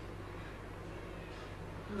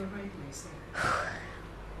 You're right, my son.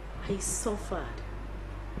 I suffered.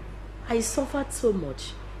 I suffered so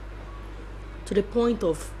much, to the point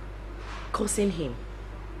of cursing him.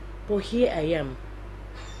 But here I am,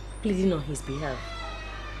 pleading on his behalf.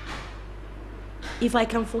 If I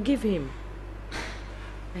can forgive him,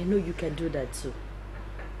 I know you can do that too.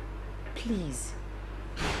 Please.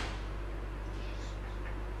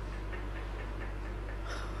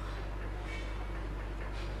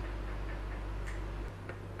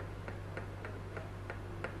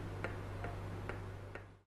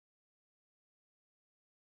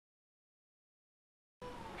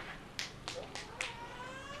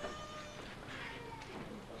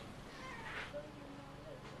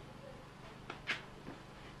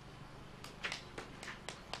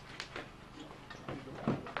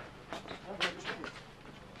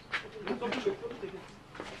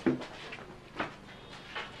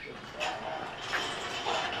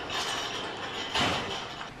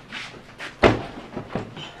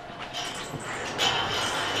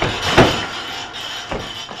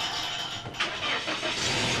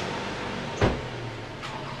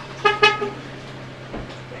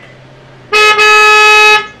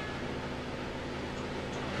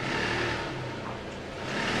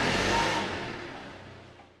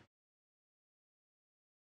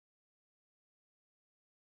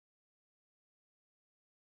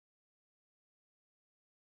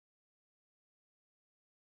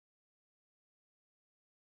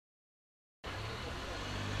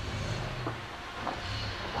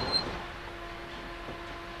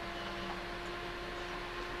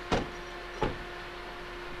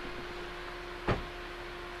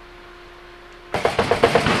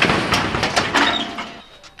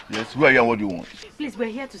 Yes, who are you and what do you want? Please, we're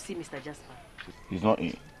here to see Mr. Jasper. He's not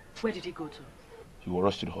in. Where did he go to? He will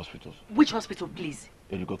rush to the hospital. Which hospital, please?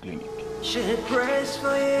 Medical clinic. She prays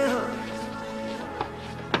for you.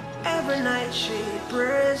 Every night she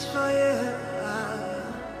prays for you.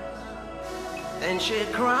 And she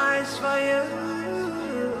cries for you.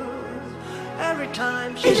 Every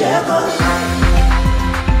time she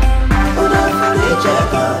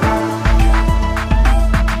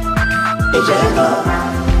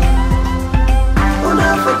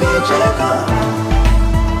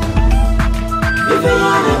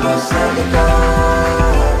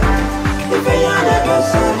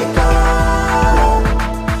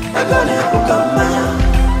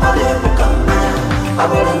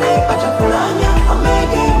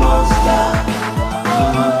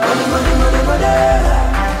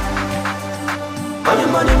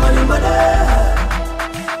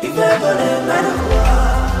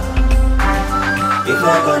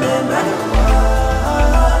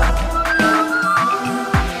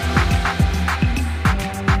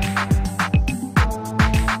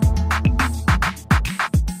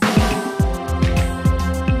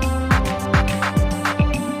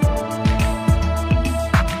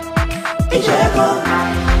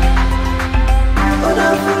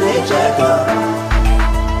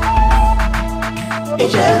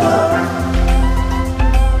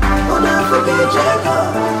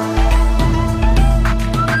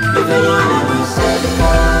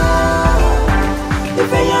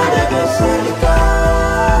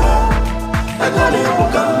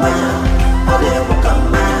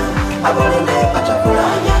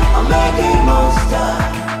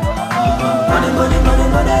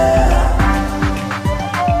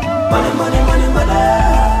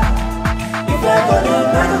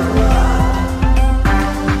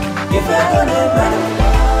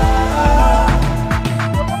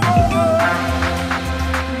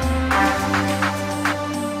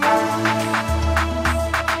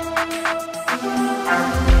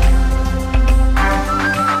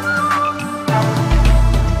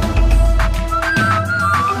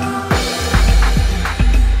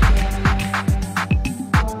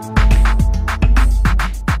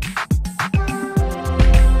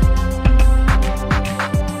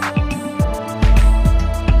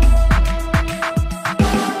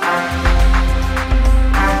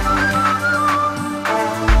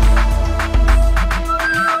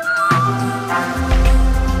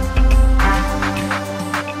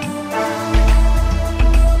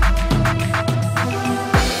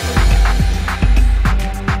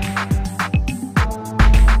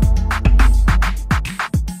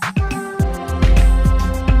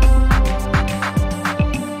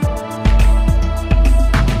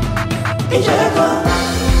Ijeko,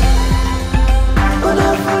 una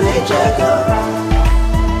full Ijeko,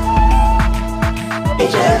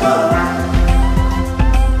 Ijeko,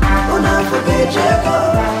 una full Ijeko.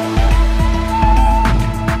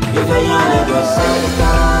 If I ain't go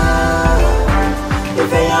selika,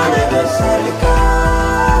 if I ain't go selika,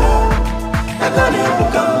 I gotta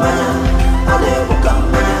bukamanya,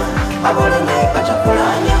 I wanna make a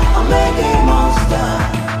chapulanya, I'm making monster.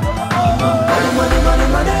 Money, money, money,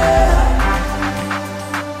 money.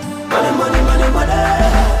 Money, money, money, money.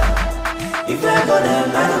 If I go there,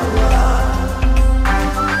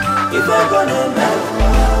 if I go there,